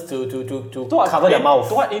servants to What, cover their mouth?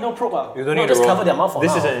 What anal probe? You don't No, need just to roll. cover their mouth for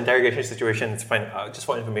This now. is an interrogation situation. It's fine. Just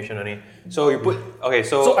for information only. So you put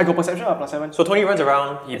So I got perception +7. So Tony runs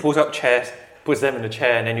around. He pulls up chairs, puts them in the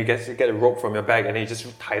chair, and then you get a rope from your bag, and then you just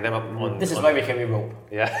tie them up on. This is on- why we carry rope.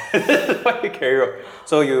 Yeah, this is why you carry rope.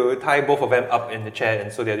 So you tie both of them up in the chair,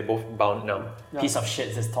 and so they're both bound now. Piece of shit.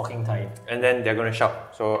 This is talking time. And then they're gonna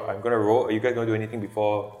shout. So I'm gonna roll. Are you guys gonna do anything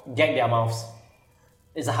before? Gag their mouths.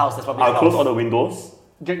 It's a house. That's probably I'll a close house. all the windows,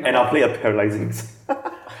 Gag and I'll play a paralyzing.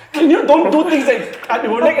 Can you don't do things that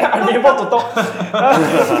will make unable to talk?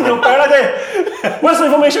 You're paralyzed. Where's the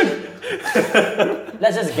information?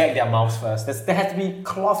 Let's just gag their mouths first. There has to be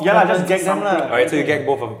cloth. Yeah lah, just curtains, gag them lah. something. All right. So you gag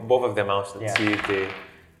both of their mouths. Let's Yeah. see if they.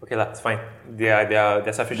 Okay lah, it's fine.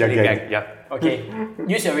 They're sufficiently They're gagged. gagged. Yeah. Okay.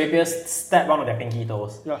 Use your rapier. Stab one of their pinky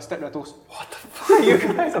toes. Yeah, step their toes. You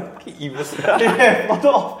guys are fucking evil. They have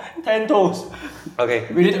total of 10 toes. Okay.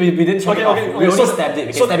 We didn't chop it off. We only stabbed it.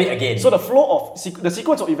 We can stab it again. So the flow of the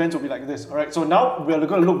sequence of events will be like this. Alright, so now we're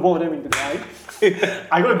gonna look both of them in the eye.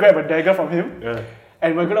 I'm gonna grab a dagger from him. Yeah.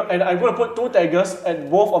 And I'm gonna put 2 daggers at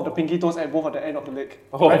both of the pinky toes at both of the end of the leg.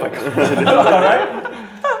 Oh right? my god. Alright?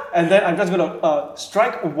 And then I'm just gonna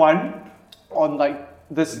strike one on like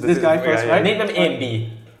this guy first, yeah. right? Name them A and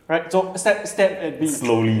B. Right? So step at B.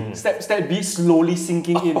 Slowly. Step B slowly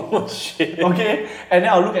sinking in. Oh shit. Okay? And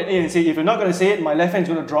then I'll look at A and say, if you're not gonna say it, my left hand's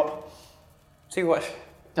gonna drop. See what?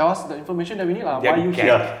 Tell us the information that we need. Why Yeah, are you yeah. here?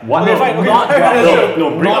 Yeah. One. Okay, fine. Okay. Not your head. No,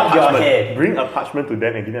 bring Not a your parchment. head. Bring a parchment to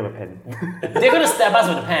them and give them a pen. They're gonna stab us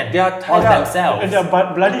with a pen. They are Of tied And themselves. they're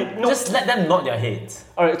bloody. No. Just let them nod their heads.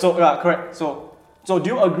 Alright, so yeah, correct. So do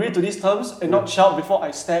you agree to these terms and not shout before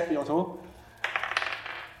I stab your toe?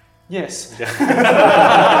 Yes.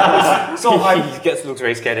 So He looks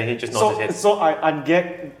very scared and he just nods his head. so I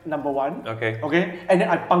ungag number 1. Okay. Okay, and then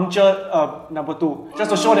I puncture number 2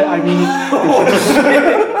 just to show that I mean it.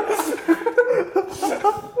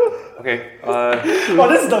 Okay. Oh,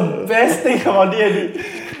 this is the best thing about D&D.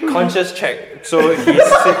 Conscious check. So he's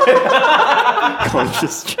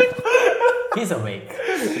Conscious check. He's awake.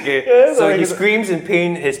 okay. Yeah, So like he it's- screams in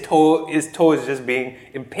pain. His toe is just being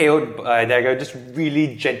impaled by a dagger, just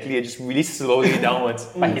really gently and just really slowly downwards.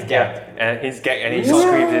 But he's gagged. And he's gagged and he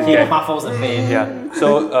screams. He's He gagged. muffles in pain. Yeah.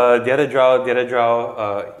 So the other drow,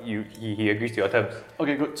 he agrees to your terms.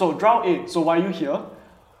 Okay, good. So drow A. So why are you here?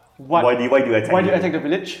 What? Why do you attack? Why do you me? attack the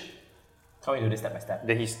village? How do we do this step by step?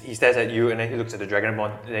 Then he stares at you and then he looks at the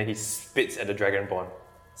dragonborn and then he spits at the dragonborn.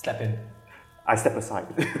 Slap him. I step aside.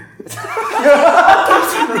 What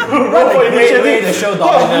a great way to show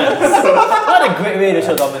dominance. What a great way to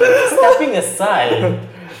show dominance. Stepping aside.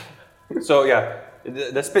 So yeah,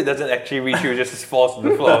 the spit doesn't actually reach you; it just falls to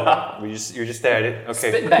the floor. you just stare at it. Okay.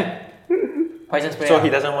 Spit back. Poison spray. So he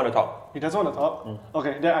doesn't want to talk. He doesn't want to talk.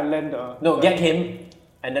 Okay, then I land the. No, gag him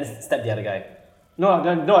and then stab the other guy. No,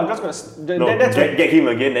 I'm just gonna. No, That's get him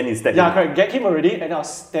again, then instead. yeah, correct. Get him already, and I'll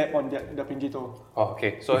step on the pinky toe. Oh,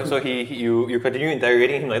 okay. So you continue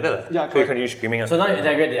interrogating him like that? Yeah, So you correct. continue screaming. So now you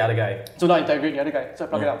integrate the other guy. So now I integrate the other guy. So I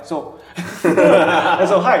plug it up. So, and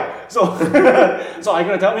so hi. So, so are you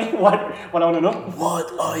gonna tell me what I want to know?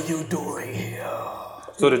 What are you doing here?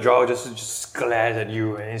 So the drow just glares at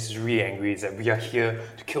you and he's really angry. He's like, we are here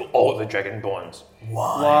to kill all the dragonborns.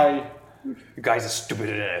 Why? You guys are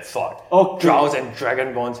stupider than I thought. Okay. Drows and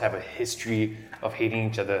dragonborns have a history of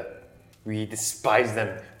hating each other. We despise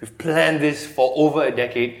them. We've planned this for over a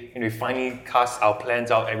decade and we finally cast our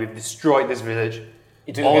plans out and we've destroyed this village.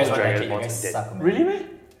 It took All you guys the 1 decade, you dragonborns guys are dead. suck, man. Really, man?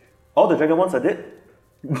 All the dragon ones are dead.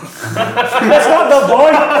 That's not the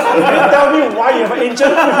point. You tell me why you have an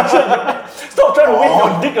ancient creature. Stop trying to wave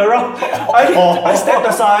your dick around. I stepped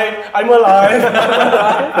aside. I'm alive.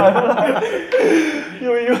 I'm alive.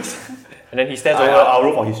 You. And then he stands over. I'll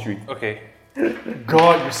roll for history. Okay.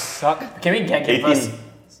 God, you suck. Can we get 18. first?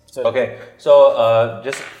 So, Okay, so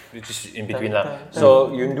just in between lah.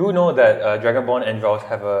 So you do know that Dragonborn and Drows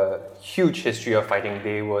have a huge history of fighting.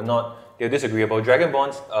 They're disagreeable.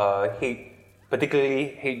 Dragonborns particularly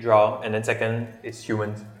hate Drow, and then second is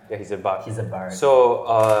humans. Yeah, he's a bard. He's a bard. So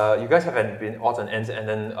you guys have been odds and ends, and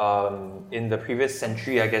then in the previous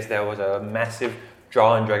century, I guess there was a massive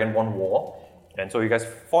Drow and Dragonborn war, and so you guys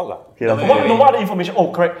fought lah. Okay, that's What other information? Oh,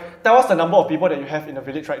 correct. Tell us the number of people that you have in the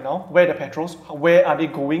village right now. Where are the patrols? Where are they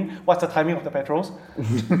going? What's the timing of the patrols?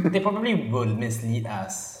 they probably will mislead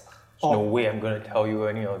us. There's no way I'm gonna tell you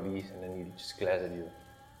any of these, and then he just glares at you.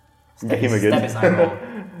 Get him Stab again. his eyeball.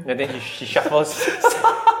 And then he shuffles.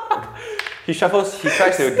 He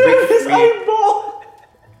tries to break free. Eyeball.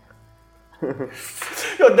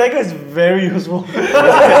 Your dagger is very useful.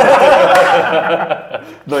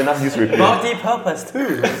 Not enough use repeat. Multi-purpose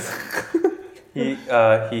too.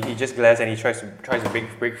 He just glares and he tries to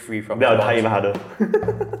break free from Then the I'll tie him bonds.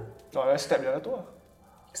 harder. No, let's step the other two.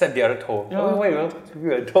 Except the other toe. Yeah. Oh, wait,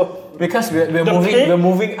 we're toe. Because we're The moving pain- we're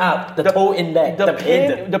moving up the toe index.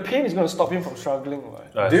 The pain is going to stop him from struggling.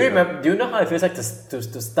 Right? Do you remember? Do you know how it feels like to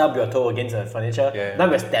stub your toe against the furniture? Yeah. Now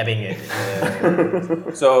we're stabbing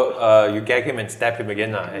it. So you gag him and stab him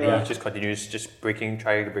again, and Yeah. he just continues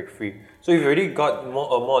trying to break free. So you've already got more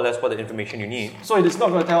or less what the information you need. So it is not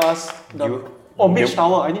going to tell us the Mage They-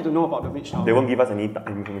 Tower. I need to know about the Mage Tower. They won't give us any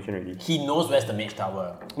information already. He knows where's the mage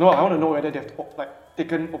tower. No, I want to know whether they've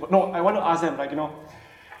taken over. No, I want to ask them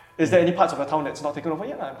is there any parts of the town that's not taken over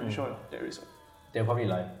yet? I'm pretty sure there is. They'll probably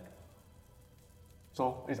lie.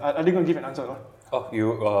 So are they going to give an answer? No? Oh,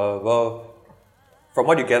 well, from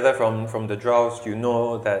what you gather from the Drows, you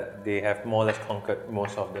know that they have more or less conquered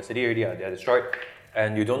most of the city already. They are destroyed,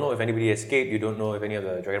 and you don't know if anybody escaped. You don't know if any of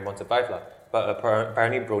the Dragonborn survived lah. But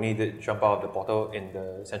apparently Brony did jump out of the portal in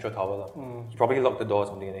the central tower lah. He probably locked the door or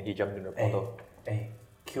something, and then he jumped in the portal. Hey,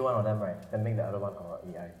 kill one of them, right? Then make the other one our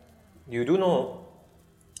AI. You do know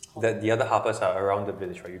that the other harpers are around the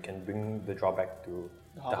village, right? You can bring the drawback to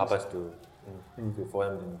the harpers for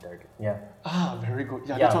them to interrogate. Yeah. Ah, very good.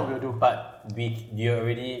 Yeah, that's what we'll do. But you're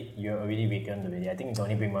already weakened already. I think it's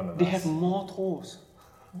only bring one of They us. have more toes.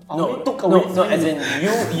 I No, only took away no, three. as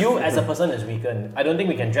in you as a person is weakened. I don't think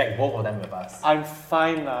we can drag both of them with us. I'm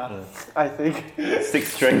fine I think.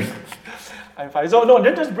 6 strength. I'm fine. So no,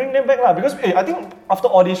 then just bring them back lah. Because I think after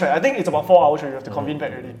all this, right, I think it's about 4 hours. Right, you have to convene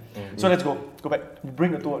back already. So let's go back.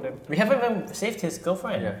 Bring the two of them. We haven't even saved his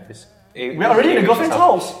girlfriend. We're already in the girlfriend's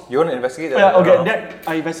house. You want to investigate? Oh, yeah, okay. That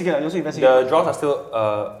I investigate. I also investigate. The Drows are still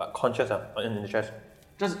conscious in the chest.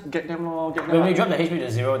 Just get them lor. Get them. When we lah. drop the HP to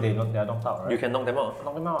 0, they are knocked out, right? You can knock them out.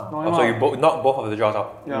 knock them out. No, Oh, so you knock both of the Drows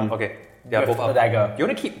out. Yeah. Okay. They are With both the out. dagger. You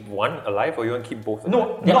want to keep one alive, or you want to keep both? No,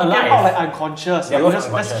 alive? They're knock them alive. out like unconscious. They're Yeah, both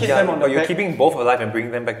just let's unconscious. hit Yeah, them on no, the you're back. keeping both alive and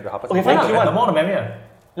bring them back to the harpers. Okay, Why fine, not? kill one. The more the merrier.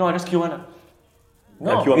 No, I just kill one. No,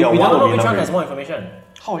 Yeah, kill we one. don't One know will be which one enough has more information.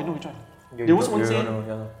 How I know which one? You They also don't- won't you say. don't know,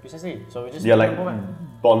 yeah. Precisely. So we just They are like go back.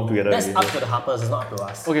 bond together. That's already. up to the harpers. It's not up to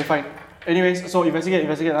us. Okay, fine. Anyways, so investigate,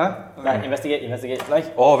 huh? Right, investigate.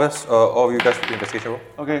 Like, All of you guys do investigation roll.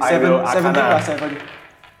 Okay, I 17 will Arcana. plus 7.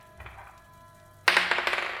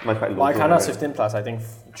 Mine's quite low. my so Arcana is right. 15 plus, I think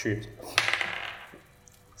 3.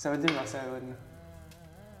 17 plus 7.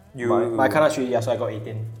 You. My Arcana 3, yeah, so I got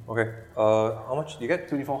 18. Okay. How much do you get?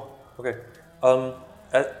 24. Okay.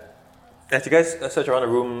 As you guys search around the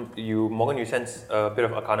room, Morgan, you sense a bit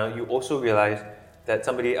of arcana. You also realize that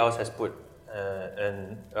somebody else has put like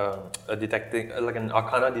an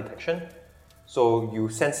arcana detection. So you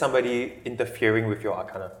sense somebody interfering with your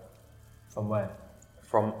arcana From where?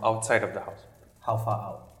 from outside of the house. How far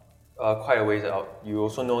out? quite a ways out. You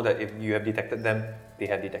also know that if you have detected them, they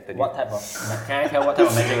have detected What you. type of? Can I tell what type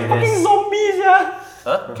of magic it Fucking is? zombies, yeah.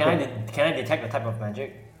 Huh? Can I detect the type of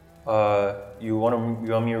magic? You want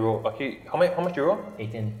me to roll? Okay, how much you roll?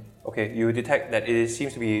 18. Okay, you detect that it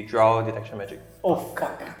seems to be drow detection magic. Oh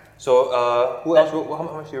fuck. So who else roll? How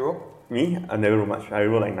much do you roll? Me, I never roll much. I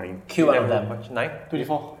roll like 9. Kill one of Roll them. much? 9?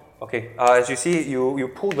 24. Okay. As you see, you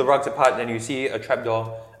pull the rugs apart, and you see a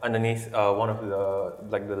trapdoor underneath one of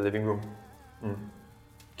the living room.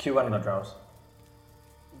 Kill one of the drows.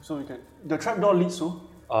 So we can. The trapdoor leads to.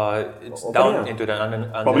 It's Open down it. into the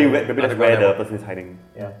Probably that's underground where the level. person is hiding.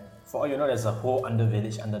 Yeah. For all you know, there's a whole under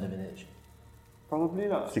village under the village. Probably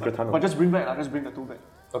lah. Secret tunnel. But just bring back lah. Just bring the two back.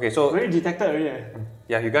 Okay, so Already detected already.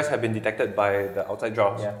 yeah, you guys have been detected by the outside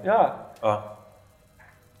drows. Yeah. Yeah.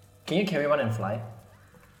 Can you carry one and fly?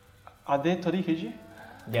 Are they 30 kg?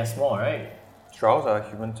 They're small, right? Drows are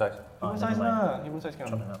human size. Human size never mind. lah. Human size Chop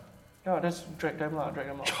can. them up. Yeah, just drag them lah. Drag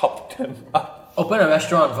them out. Chop them up. Open a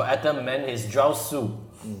restaurant for Atom and his drow soup.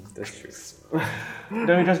 That's true.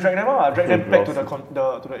 Then we just drag them out. Drag them back to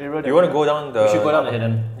the area. Do you want to go down the? We should go down the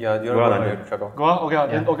hidden. Yeah, do you Go want to down go the- down the trapdoor? Go ah. Okay,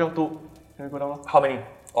 then Yeah. okay, two. Can we go down lah? How many?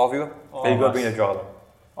 All of you? All Then you of go us. bring the drow.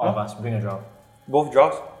 All of us, bring a drow. Both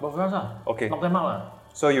drows? Both of us lah. Okay. Knock them out lah.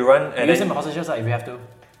 So you run and Use them then as hostages lah if you have to.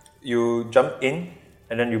 you jump in,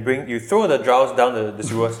 and then you throw the drows down the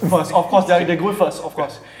sewers, First, of course, they go first, of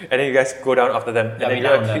course. and then you guys go down after them. Yeah, and we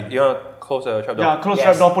then down them. you want to close the trapdoor. Yeah, close Yes.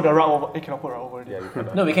 trapdoor, put the rug over. Cannot put rug over already. Yeah, you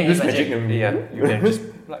can. No, we can use magic. Yeah, you can just.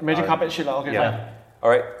 Like magic carpet shit lah. Okay, Yeah. fine. All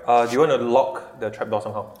right. Do you want to lock the trapdoor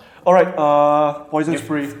somehow? Alright, poison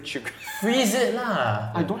spray. Freeze it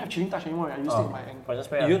lah. I don't have chilling touch anymore. I used it in my anger. Poison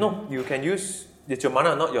spray. You know you can use. It's your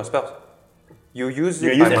mana, not your spells. You use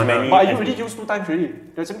You it use by as mana. many- But I already used 2 times already.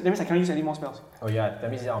 That means I cannot use any more spells. Oh yeah, that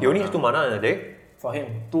means it's out. You only have 2 mana in a day. For him.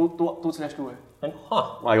 2/2.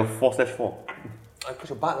 Huh? Wow, you're 4/4. I push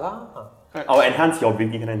your butt lah. I'll enhance your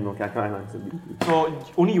ability. Can I? No, okay, I can't enhance your ability. So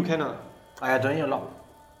only you can I don't need a lot.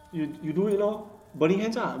 You do it lor. Burning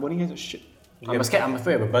hands Burning hands are shit. I'm scared. I'm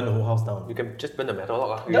afraid we'll burn the whole house down. You can just burn the metal lock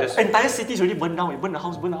lah. You The just entire city is already burned down. You burn the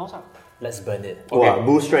house Let's burn it. Oh, Okay.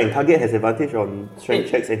 boost strength. Target has advantage on strength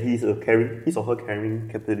Hey. checks, and his or her carrying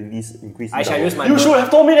capabilities increase. I shall use my. You should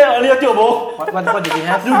have told me that earlier, Tiobo. What did he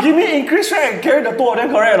have? You give me increased strength and carry the 2 of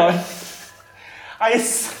them, correct or not?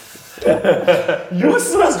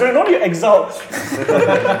 Useless, right? Not you exalt.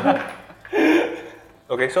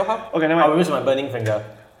 okay. So how? Okay, never I mind. will use my burning finger.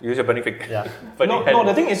 Use your burning finger. Yeah. Burning No, hand. no,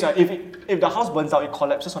 the thing is, if the house burns out, it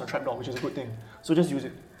collapses on the trapdoor, which is a good thing. So just use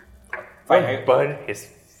it. Fine. Burn his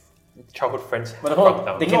childhood friends. But the whole front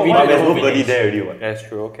down. they No, can why read But the there's whole nobody village. there already. What? That's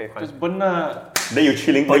true. Okay, fine. Just burn Then you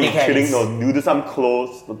chilling. Burning you chilling. hands. No, you do some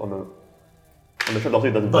clothes on the trapdoor so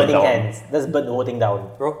it doesn't burn Burning down. hands. Let's burn the whole thing down.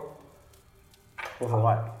 Bro, Go for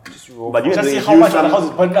what? just roll. But you have Just to see how infuse much of the some. house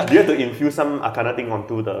is burned down. Do you have to infuse some arcana thing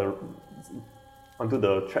onto the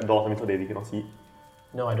trapdoor so that they cannot see?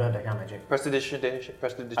 No, I don't have that kind of magic. Prestidigitation.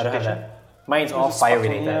 I don't have that. Mine's all fire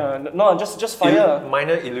related. Yeah, no, just fire.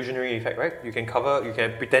 Minor illusionary effect, right? You can cover. You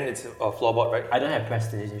can pretend it's a floorboard, right? I don't have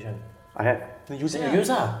prestidigitation. I have. Then use Then it. you use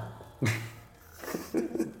ah.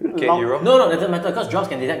 Okay, you roll. No, that doesn't matter because drops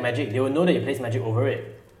can detect magic. They will know that you place magic over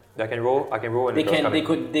it. I can roll. And They the door's can. They coming.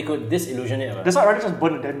 could disillusionate. Right? That's why I'd rather just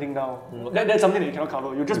burn the damn thing down. That's something that you cannot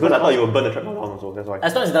cover. You just burn Because I the thought house. you would burn the trapdoor down also. That's why.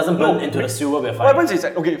 As long as it doesn't burn No. into the sewer, we're What fine. happens is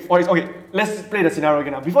that, okay, let's play the scenario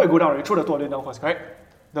again now. Before you go down, you throw the 2 of them down first, correct?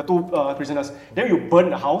 The 2 prisoners. Then you burn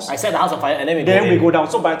the house. I set the house on fire and then we Then go we in. go down.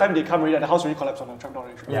 So by the time they come already, the house already collapsed on the trapdoor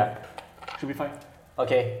already. Yeah. Should be fine.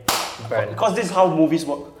 Okay. Burn. Because this is how movies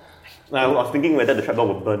work. I was thinking whether the trapdoor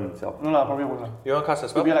would burn itself. No lah, probably won't lah. You want to cast a It'll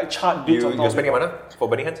spell? be like charred bits on top. You're spending mana for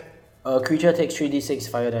burning hands? A creature takes 3d6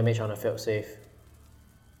 fire damage on a failed save.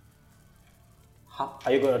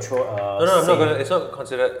 Are you going to throw a? No, I'm not save? gonna. It's not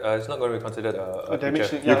considered. It's not going to be considered a A damage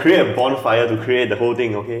creature. thing. You Yeah. create a bonfire to create the whole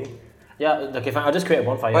thing, okay? Yeah. Okay, fine. I'll just create a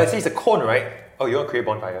bonfire. But I see it's a cone, right? Oh, you want to create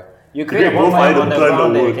bonfire? You create a create a bonfire bonfire to on the burn the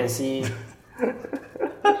ground that you wood. can see.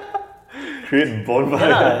 Create bonfire.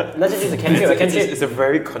 Yeah, let's just use a cantrip. A cantrip. It's a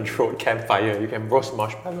very controlled campfire. You can roast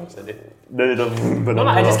marshmallows in it. Then it doesn't burn No,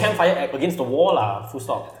 down. I just campfire against the wall lah. Full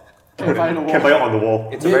stop. Campfire in the wall. Campfire on the wall.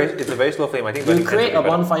 It's a very slow flame. I think. You burning hands create would a be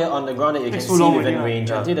better. bonfire on the ground that you can Takes too see long within already, range.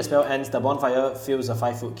 yeah. Until the spell ends, the bonfire fills a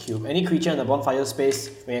 5-foot cube. Any creature in the bonfire space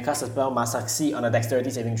when you cast a spell must succeed on a dexterity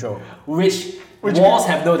saving throw. Which walls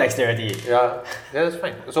have no dexterity. Yeah, that's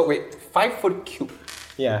fine. So wait, 5-foot cube.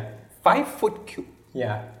 Yeah. 5-foot cube.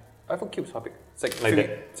 Yeah. 5-foot cube's how big? It's like Like three-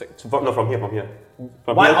 that. It's like, No, from here.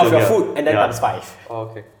 From One here of to your here. foot and then Yeah. times 5. oh,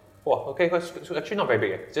 okay. Wow, okay, so actually not very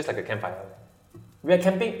big. It's just like a campfire. We are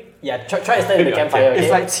camping. Yeah, try to stand in the Yeah, campfire. It's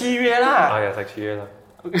Okay? like 契约 lah. Ah, yeah, it's like here.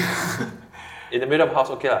 In the middle of the house,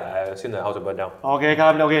 okay, I assume the house will burn down. Okay,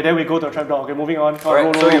 calm. Okay, then we go to the trapdoor. Okay, moving on.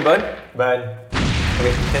 Alright, so you burn? Burn.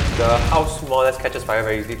 Okay, then the house more or less catches fire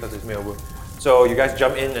very easily because it's made of wood. So you guys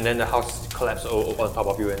jump in and then the house collapses on top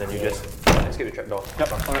of you and then you just escape the trapdoor.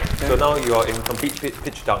 Yep, alright. So now you are in complete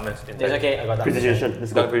pitch darkness. It's okay, I got that. Precision.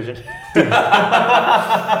 Let's Dark go. vision.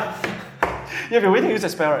 Yeah, we're waiting to use a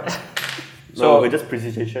spell, right? So we just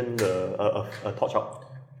precision a torch out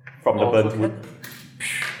from the burnt wood.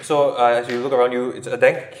 So as you look around you, it's a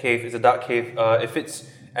dank cave, it's a dark cave. It fits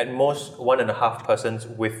at most 1.5 persons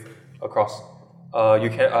width across.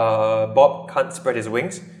 Bob can't spread his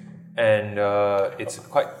wings, and it's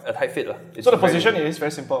quite a tight fit. It's So the very- position is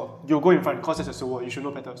very simple. You go in front, cause it's a sewer, you should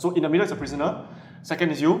know better. So in the middle is a prisoner,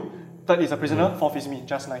 second is you, third is a prisoner, fourth is me.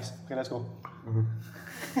 Just nice. Okay, let's go.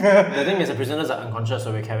 The thing is, the prisoners are unconscious,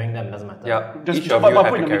 so we're carrying them, doesn't matter. Yeah, Just each of but you have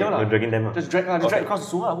put to in the carry. middle We're lah. dragging them. Just drag across the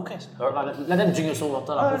sewer, who cares? Let them drink your soul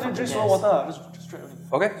water. Who Just fucking drink cares? slow water, just drag.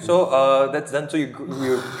 Okay, so that's done. So you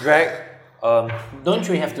drag. Don't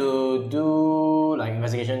we have to do like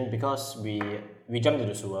investigation because we jumped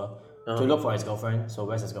into the sewer to look for his girlfriend? So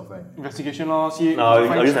where's his girlfriend? Investigation lor, see. I'll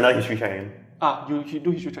find- use another history check again. you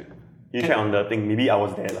do history check. You check on the thing. Maybe I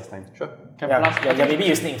was there last time. Sure. Can Yeah, plus. yeah, maybe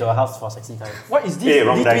you sneak into a house for sexy time. What is this? Hey,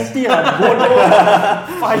 wrong D20 Bono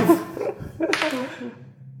 5.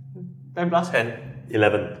 10 plus. 10.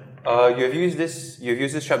 11. You've used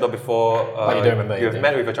this trapdoor before. But you don't remember You've anything.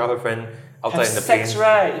 met with your childhood friend outside in the Sex, plains.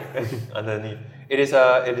 right? Underneath. It is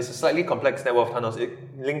a slightly complex network of tunnels. It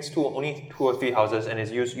links to only 2 or 3 houses and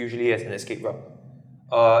is used usually as an escape route.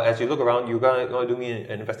 As you look around, you're gonna do me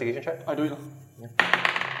an investigation check. I do it.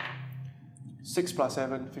 6 plus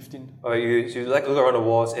 7, 15. You like look around the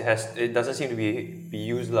walls. It doesn't seem to be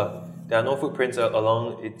used lah. There are no footprints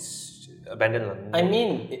along its abandoned land. I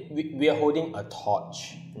mean, we are holding a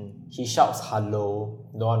torch. He shouts hello,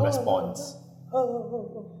 no one responds.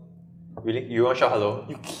 Really? You want to shout hello?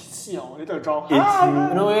 You siao, later drown.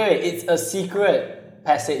 No, wait, it's a secret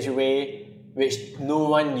passageway which no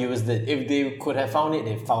one used it. If they could have found it,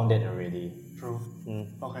 they found it already. True.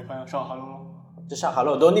 Okay, fine, I'll shout hello. Just shout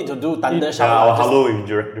hello. Don't need to do thunder Yeah, shout. our Just- hello in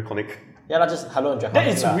draconic. Yeah, lah, just hello and drag. That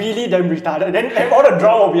is really damn retarded. Then all the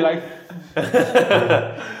drown will be like,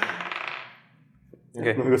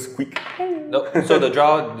 Okay. We'll go squeak. No, so the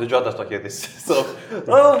draw does not hear this. So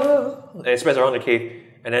and it spreads around the cave,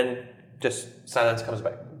 and then just silence comes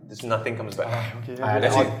back. Just nothing comes back.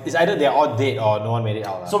 okay. It's either they're all dead or no one made it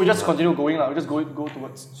out. So we just continue going lah. We just go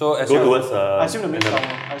towards. So as Go you towards. I assume the mage another-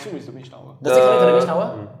 tower. I assume it's the mage tower. Does it connect to the mage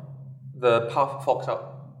tower? the path forks out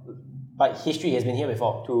But history has been here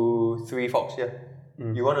before. to 3 forks. Yeah.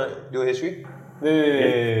 You want to do a history?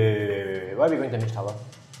 Wait. Why are we going to the mage tower?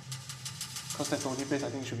 Because that's the only place I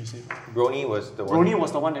think should be safe. Brony was the one. Brony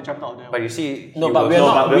was the one that jumped out there. But you see, No, he but was- we're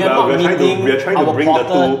No, not- but we are not we're trying to meeting we're trying to our bring porter.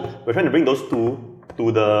 the two. We're trying to bring those two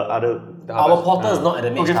to the other. the Our harvest. porter is not at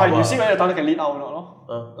the mage Okay, tower. fine. You see whether the tunnel can lead out or not,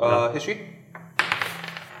 no? History?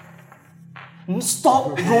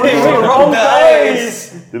 Stop rolling wrong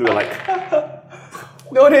dice! They look alike.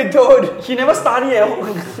 No, they don't. He never studied at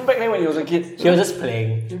home back then when he was a kid. He was just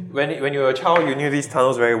playing. When you were a child, you knew these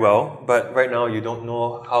tunnels very well, but right now you don't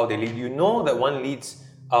know how they lead. You know that one leads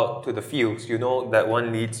out to the fields. You know that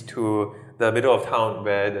one leads to the middle of town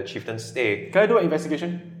where the chieftains stay. Can I do an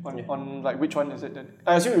investigation on like which one is it then?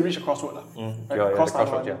 I assume we reach a crossroad lah. Yeah, the cross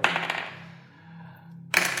crossroads, tunnel,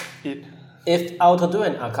 yeah. 8. If I were to do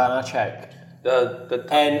an arcana check,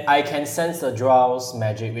 and I can sense the drow's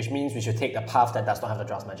magic, which means we should take the path that does not have the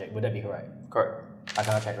drow's magic. Would that be correct? Correct.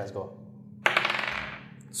 Arcana check, let's go.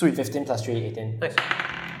 Sweet. 15 plus 3, 18. Nice.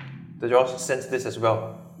 The Jaws sense this as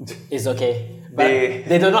well. It's okay. But They-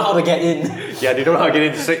 they don't know how to get in. Yeah, they don't know how to get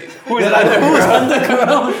in to say who's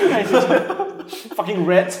Fucking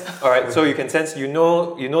rats. Alright, so you can sense you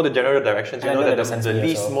know the general directions. You I know know that that sense the me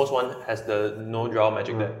least also. most one has the no draw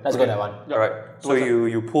magic there. Let's go that one. Alright. So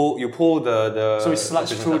you pull the So we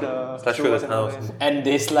sludge through the sludge through the sewers and all tunnels. that. And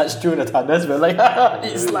they sludge through the tunnels. We're like,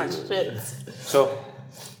 eat sludge shit. So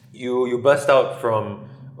you burst out from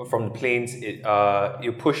the plains.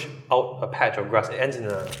 You push out a patch of grass. It ends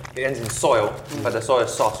in soil, but the soil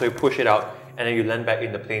is soft. So you push it out, and then you land back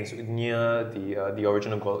in the plains near the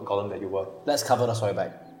original golem that you were. Let's cover the soil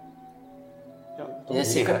back. Yeah. It's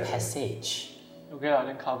a secret passage. Okay lah,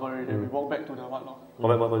 then cover it. Then we walk back to the what lor.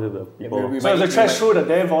 What was the people? we- So the trash through the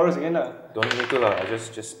damn forest again lah. Don't need to lah.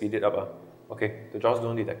 Just speed it up. Okay, the jaws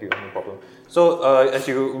don't detect you, no problem. So as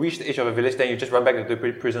you reach the edge of a village, then you just run back to the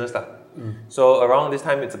prisoners lah. So around this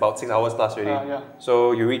time, it's about 6 hours plus already. Yeah.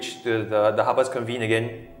 So you reach the harpers convene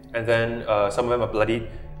again, and then some of them are bloodied.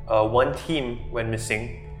 One team went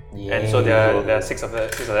missing, And so there are six of them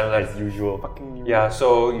left. As usual. Yeah,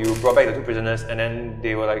 so you brought back the 2 prisoners, and then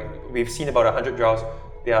they were like, we've seen about 100 drows.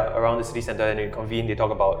 They are around the city center, and they convene. They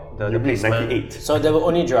talk about the placement. 98. So there were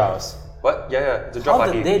only drows. What? Yeah, it's a drow How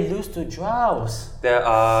party. did they lose to drows? There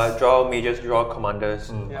are drow majors, drow commanders.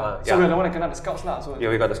 So we're the one that cannot the scouts lah. So Yeah,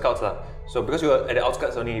 we got the scouts lah. So because you were at the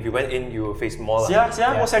outskirts only, if you went in, you will face more lah.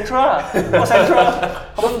 yeah, more central lah. More central.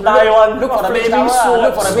 Don't die one. Look for the mage flaming tower.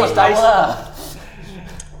 Look for the swords, mage tower.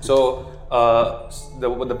 So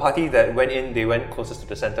the party that went in, they went closest to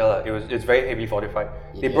the center lah. It's very heavily fortified.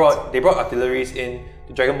 They brought artilleries in.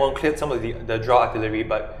 The Dragonborn cleared some of the drow artillery,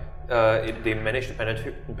 but they managed to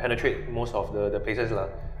penetrate most of the places lah.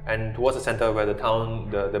 And towards the center where the town,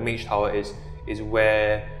 the mage tower is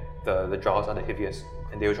where the drows are the heaviest,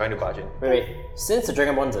 and they were trying to barge in. Wait. Since the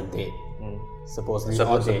Dragonborns are dead, supposedly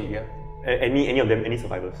all dead. Yeah. Any of them, any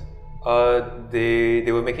survivors?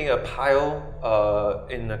 They were making a pile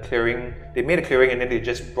in a clearing. They made a clearing and then they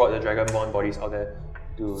just brought the Dragonborn bodies out there.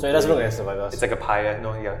 So it doesn't look like survivors. It's like a pyre.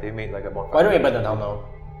 No, yeah, they made like a bonfire. Why don't we burn the town now?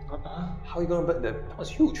 How are you gonna burn the town?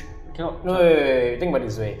 It's huge. Cannot. No, wait. Think about it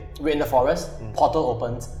this way. We're in the forest, portal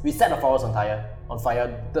opens, we set the forest on fire.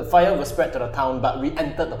 The fire was spread to the town, but we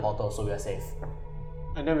entered the portal, so we are safe.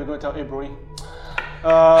 And then we're going to tell, hey, bro.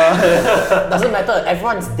 Doesn't matter,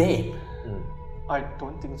 everyone's dead. I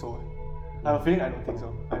don't think so. I have a feeling I don't think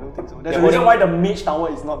so. There's a reason why the mage tower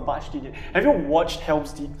is not barged in yet. Have you watched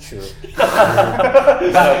Helm's Deep? True.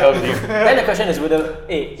 Then the question is, would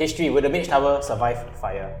the mage tower survive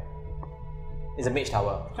fire? It's a mage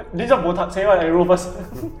tower. These are both. Say what? I roll first.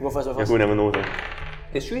 Go first. Yeah, who never knows?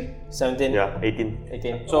 History? 17. Yeah, 18.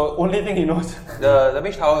 18. So Only thing he knows. the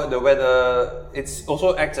mage tower, it's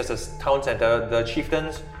also acts as a town center. The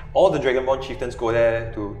chieftains, all the Dragonborn chieftains go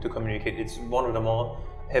there to communicate. It's one of the more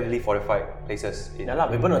heavily fortified places. Yeah lah,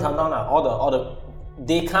 we burn the town down lah.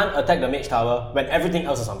 They can't attack the mage tower when everything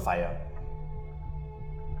else is on fire.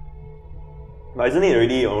 But isn't it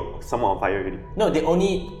already somewhat on fire already? No, they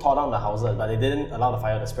only tore down the houses, but they didn't allow the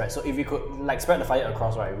fire to spread. So if we could spread the fire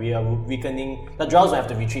across, right, we are weakening. The drows will have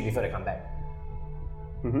to retreat before they come back.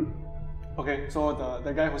 Okay, so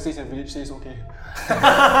the guy who stays in the village says okay.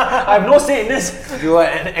 I have no say in this. You are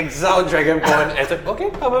an exiled Dragonborn. Okay,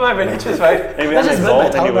 cover my villages, right? Hey, we Let's are just burn my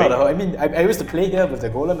exalted town anyway. down, though. I mean, I used to play here with the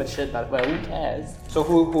golem and shit, but well, who cares? So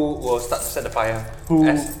who will start to set the fire?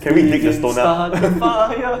 Can we dig the stone up? Start the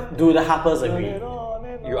fire. Do the harpers agree?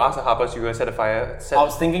 You ask the harpers, you will set the fire. I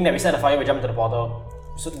was thinking that we set the fire, we jump to the portal.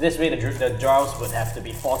 So this way, the drows would have to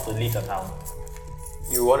be forced to leave the town.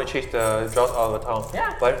 You want to chase the drows out of the town.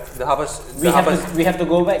 Yeah. But the harpers, We have to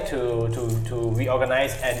go back to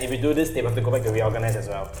reorganize, and if we do this, they have to go back to reorganize as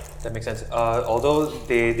well. that makes sense. Although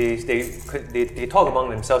they talk among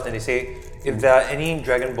themselves and they say if there are any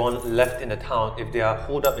Dragonborn left in the town, if they are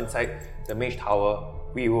holed up inside the mage tower,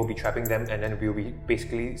 we will be trapping them and then we will be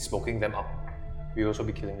basically smoking them up. We will also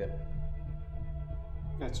be killing them.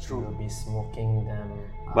 That's We'll true. be smoking them.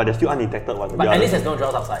 But they're still undetected. But at least there's no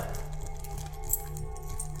drows outside.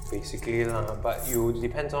 Basically, but you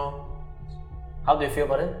depends on. How do you feel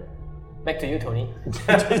about it? Back to you, Tony.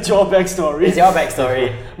 It's your backstory. It's your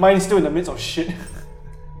backstory. Mine's still in the midst of shit.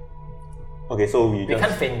 Okay, so we We just...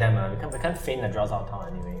 can't feign them. We can't feign the drows out of town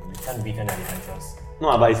anyway. We can't weaken their defenses.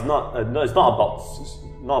 No, but it's not. No, it's not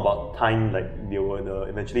about time. Like they will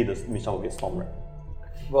eventually the mission will get stormed, right?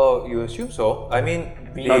 Well, you assume so. I mean,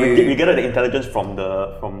 We gathered the intelligence from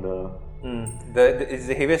the. it's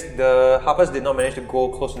the heaviest. The harpers did not manage to go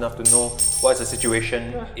close enough to know what's the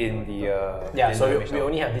situation in the. Yeah, in so the we mage tower.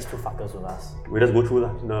 only have these two fuckers with us. We just go through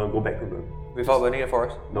go back to the. Without burning the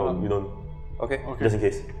forest. No, you don't. Okay. Just in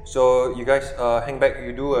case. So you guys hang back.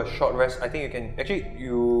 You do a short rest. I think you can actually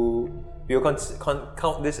you'll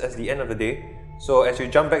count this as the end of the day. So as you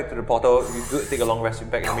jump back to the portal, you do take a long rest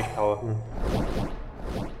back in the mage tower.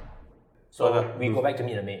 So we go back to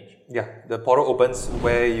meet the mage. Yeah, the portal opens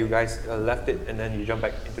where you guys left it, and then you jump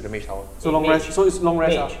back into the mage tower. So long rest. So it's long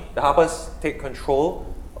rest. Mage. The harpers take control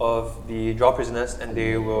of the drow prisoners, and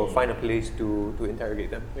they will find a place to interrogate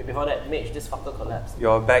them. Wait, before that, mage, this fucker collapsed.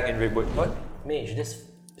 You're back in Redwood. What? Mage, this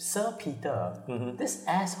Sir Peter, this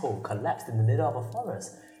asshole collapsed in the middle of a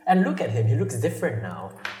forest. And look at him, he looks different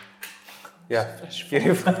now. Yeah,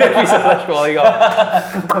 piece of flesh falling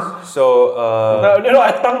off. So,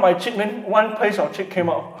 I tongued my cheek, man. One place of cheek came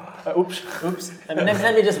out. Oops. And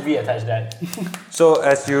let me just reattach that. So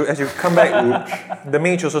as you come back, the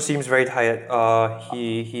mage also seems very tired.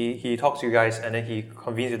 He talks to you guys, and then he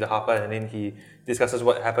convenes with the harper, and then he discusses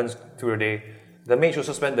what happens through the day. The mage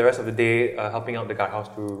also spent the rest of the day helping out the guardhouse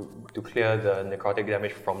to clear the necrotic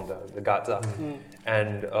damage from the guards.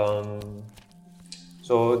 And so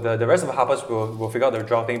So the rest of the Harpers will figure out the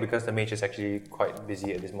draw thing because the mage is actually quite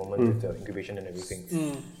busy at this moment with the incubation and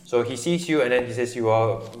everything. So he sees you and then he says you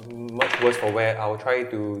are much worse for wear. I will try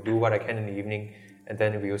to do what I can in the evening and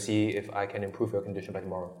then we will see if I can improve your condition by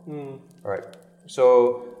tomorrow. Alright.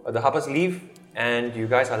 So the Harpers leave and you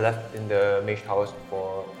guys are left in the mage towers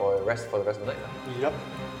for the rest of the night. Yep.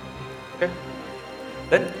 Okay.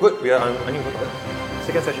 Then good. We are on the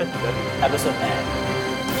second session. Done. Episode end.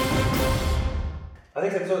 I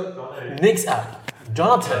think episode. Next up,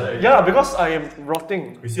 Jonathan. Yeah, because I am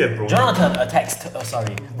rotting. We see a bro. Jonathan attacks. Brony's still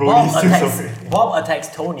Bob attacks. suffering. Bob attacks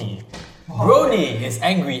Tony. Brony is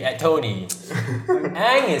angry at Tony.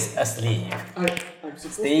 Ang is asleep. I'm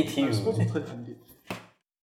Stay tuned. I'm supposed to turn 100.